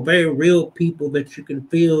people, very real people that you can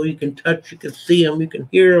feel, you can touch, you can see them, you can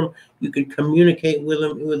hear them, you can communicate with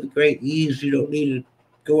them with great ease. You don't need to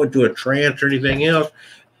go into a trance or anything else.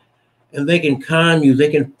 And they can con you,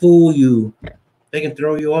 they can fool you, they can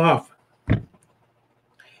throw you off.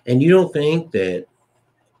 And you don't think that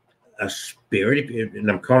a spirit,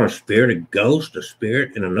 and I'm calling a spirit a ghost, a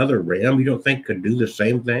spirit in another realm, you don't think could do the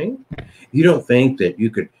same thing? You don't think that you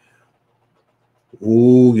could,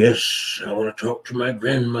 oh, yes, I want to talk to my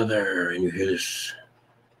grandmother, and you hear this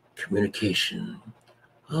communication.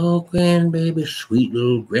 Oh, grandbaby, sweet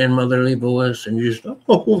little grandmotherly voice, and you just,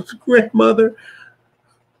 oh, it's grandmother.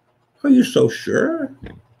 Are you so sure?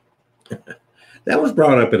 That was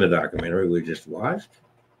brought up in the documentary we just watched.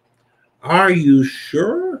 Are you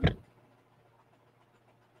sure?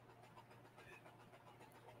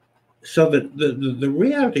 So the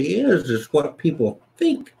reality is what people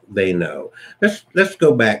think they know. Let's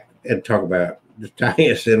go back and talk about, just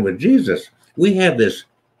tying us in with Jesus. We have this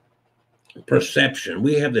perception,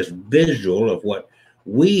 we have this visual of what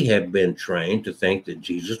we have been trained to think that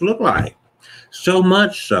Jesus looked like. So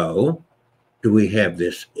much so do we have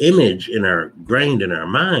this image ingrained in our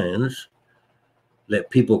minds that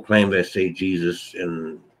people claim they see Jesus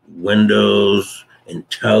in windows and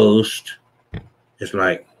toast. It's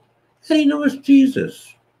like, how do you know it's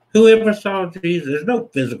Jesus? Whoever saw Jesus? There's no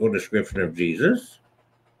physical description of Jesus.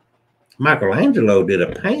 Michelangelo did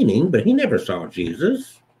a painting, but he never saw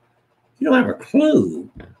Jesus. You don't have a clue,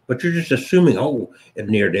 but you're just assuming, oh, a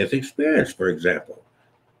near-death experience, for example.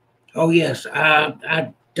 Oh, yes,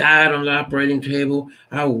 I died on the operating table.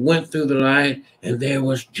 I went through the light, and there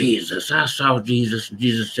was Jesus. I saw Jesus, and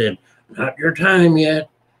Jesus said, not your time yet.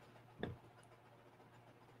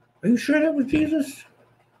 Are you sure that was Jesus?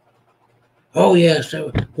 Oh, yes.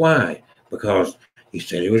 Why? Because he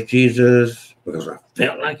said it was Jesus, because I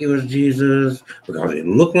felt like it was Jesus, because it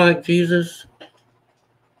looked like Jesus.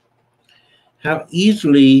 How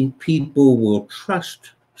easily people will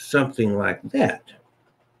trust something like that,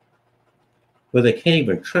 where they can't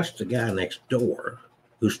even trust the guy next door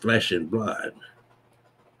who's flesh and blood.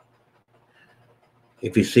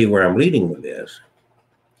 If you see where I'm leading with this.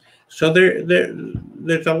 So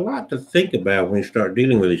there's a lot to think about when you start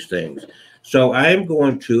dealing with these things. So I'm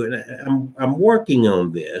going to, and I'm working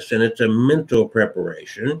on this, and it's a mental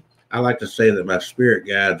preparation. I like to say that my spirit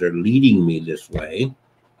guides are leading me this way.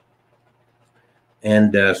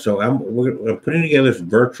 And so we're putting together this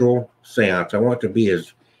virtual seance. I want it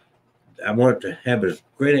to have as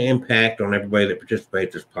great an impact on everybody that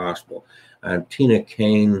participates as possible. Tina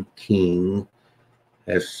Kane King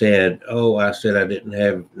has said, oh, I said I didn't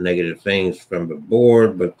have negative things from the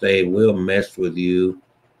board, but they will mess with you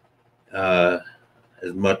as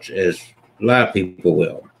much as a lot of people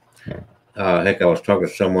will. Heck, I was talking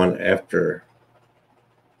to someone after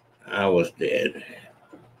I was dead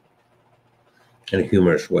in a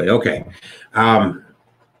humorous way. Okay.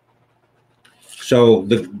 So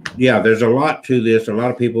there's a lot to this. A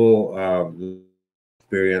lot of people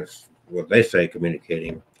experience what they say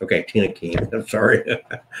communicating. Okay, Tina King, I'm sorry.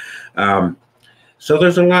 So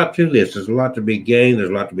there's a lot to this. There's a lot to be gained. There's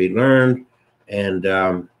a lot to be learned. And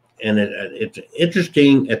it's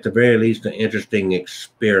interesting, at the very least, an interesting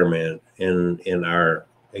experiment in our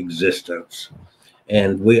existence.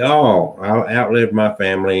 And I'll outlive my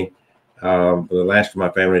family. The last of my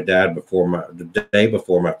family died the day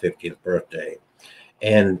before my 50th birthday.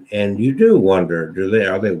 And you do wonder,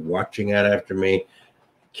 are they watching out after me?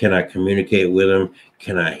 Can I communicate with them?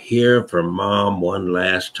 Can I hear from Mom one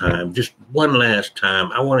last time? Just one last time.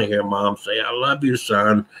 I want to hear Mom say, I love you,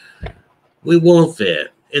 son. We want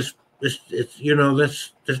that. It's it's you know,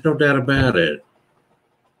 there's no doubt about it.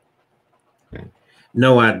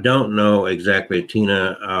 No, I don't know exactly,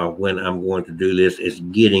 Tina, when I'm going to do this. It's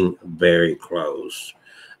getting very close.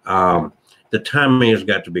 The timing has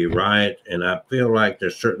got to be right, and I feel like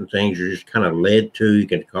there's certain things you're just kind of led to. You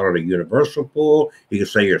can call it a universal pull. You can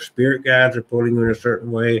say your spirit guides are pulling you in a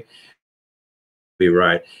certain way. Be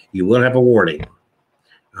right. You will have a warning.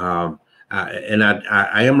 I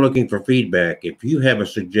am looking for feedback. If you have a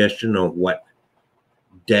suggestion on what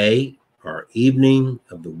day or evening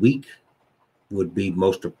of the week would be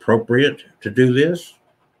most appropriate to do this,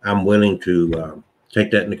 I'm willing to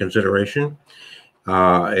take that into consideration.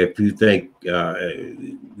 If you think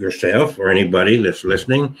yourself or anybody that's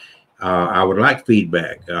listening, I would like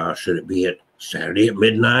feedback. Should it be at Saturday at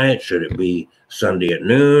midnight? Should it be Sunday at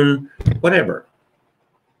noon? Whatever.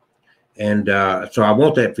 And so I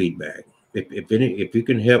want that feedback. If you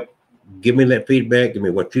can help give me that feedback, give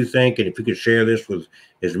me what you think, and if you could share this with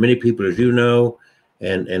as many people as you know,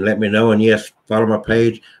 and let me know. And yes, follow my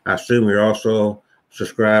page. I assume you're also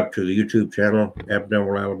subscribed to the YouTube channel,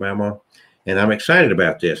 Abnormal Alabama. And I'm excited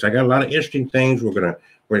about this. I got a lot of interesting things we're gonna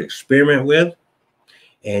experiment with.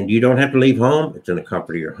 And you don't have to leave home. It's in the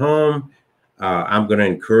comfort of your home. I'm going to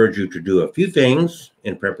encourage you to do a few things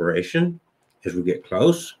in preparation as we get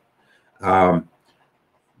close. But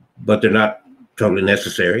they're not totally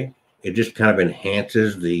necessary. It just kind of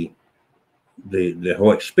enhances the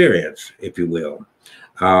whole experience, if you will.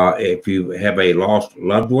 If you have a lost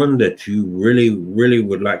loved one that you really, really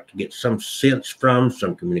would like to get some sense from,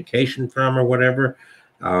 some communication from, or whatever,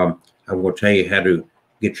 I'm going to tell you how to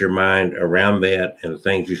get your mind around that and the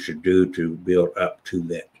things you should do to build up to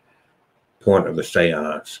that point of the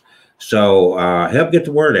seance. So help get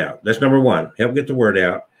the word out. That's number one. Help get the word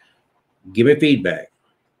out. Give me feedback.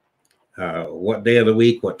 What day of the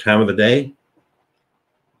week, what time of the day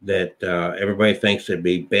that everybody thinks it'd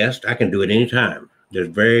be best. I can do it anytime. There's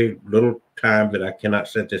very little time that I cannot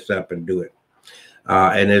set this up and do it.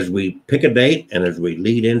 And as we pick a date and as we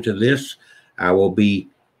lead into this, I will be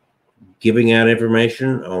giving out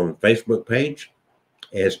information on the Facebook page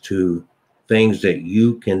as to things that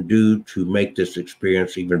you can do to make this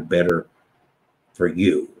experience even better for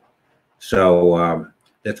you. So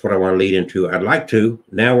that's what I want to lead into. I'd like to,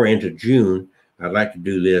 now we're into June, I'd like to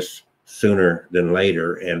do this sooner than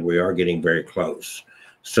later, and we are getting very close.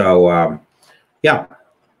 So yeah,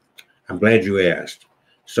 I'm glad you asked.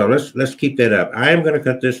 So let's keep that up. I am going to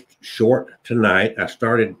cut this short tonight. I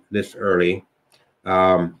started this early.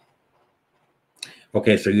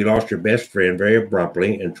 Okay, so you lost your best friend very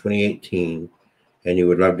abruptly in 2018, and you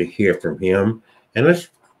would love to hear from him. And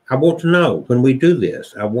I want to know when we do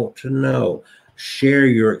this. I want to know. Share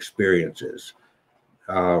your experiences,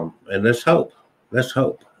 and let's hope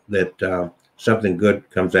that something good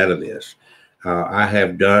comes out of this. I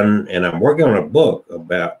have done, and I'm working on a book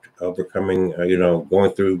about overcoming,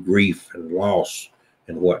 going through grief and loss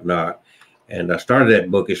and whatnot. And I started that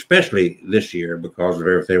book, especially this year, because of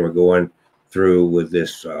everything we're going through with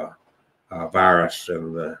this virus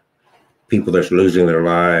and the people that's losing their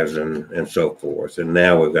lives and so forth. And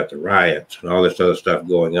now we've got the riots and all this other stuff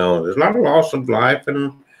going on. There's a lot of loss of life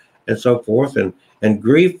and so forth. And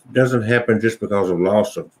grief doesn't happen just because of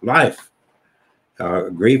loss of life.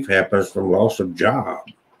 Grief happens from loss of job.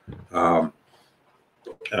 And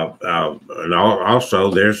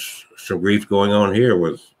also there's some grief going on here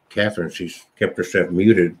with Catherine. She's kept herself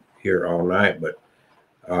muted here all night, but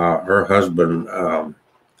her husband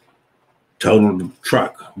totaled the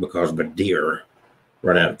truck because of a deer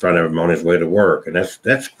run out in front of him on his way to work. And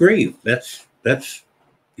that's grief. That's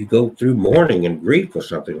you go through mourning and grief with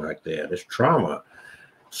something like that. It's trauma.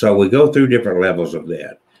 So we go through different levels of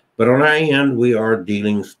that. But on our end, we are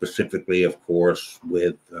dealing specifically, of course,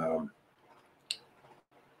 with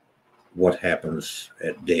what happens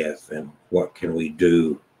at death and what can we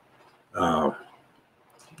do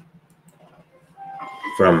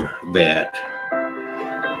from that.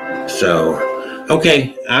 So,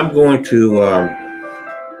 okay, I'm going to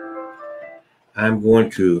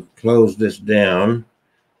close this down.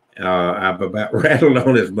 I've about rattled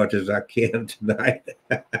on as much as I can tonight.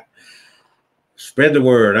 Spread the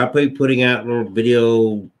word. I'll be putting out little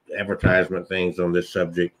video advertisement things on this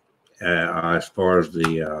subject as far as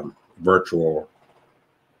the virtual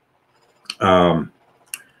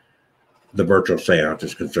seance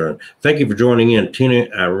is concerned. Thank you for joining in, Tina.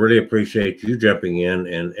 I really appreciate you jumping in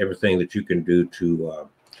and everything that you can do to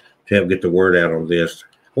help get the word out on this.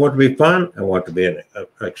 I want it to be fun. I want it to be an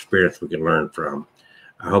experience we can learn from.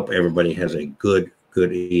 I hope everybody has a good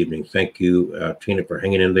evening. Thank you, Tina, for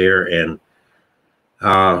hanging in there. And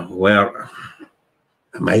well,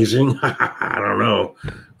 Amazing? I don't know.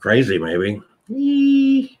 Crazy, maybe.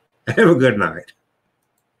 Have a good night.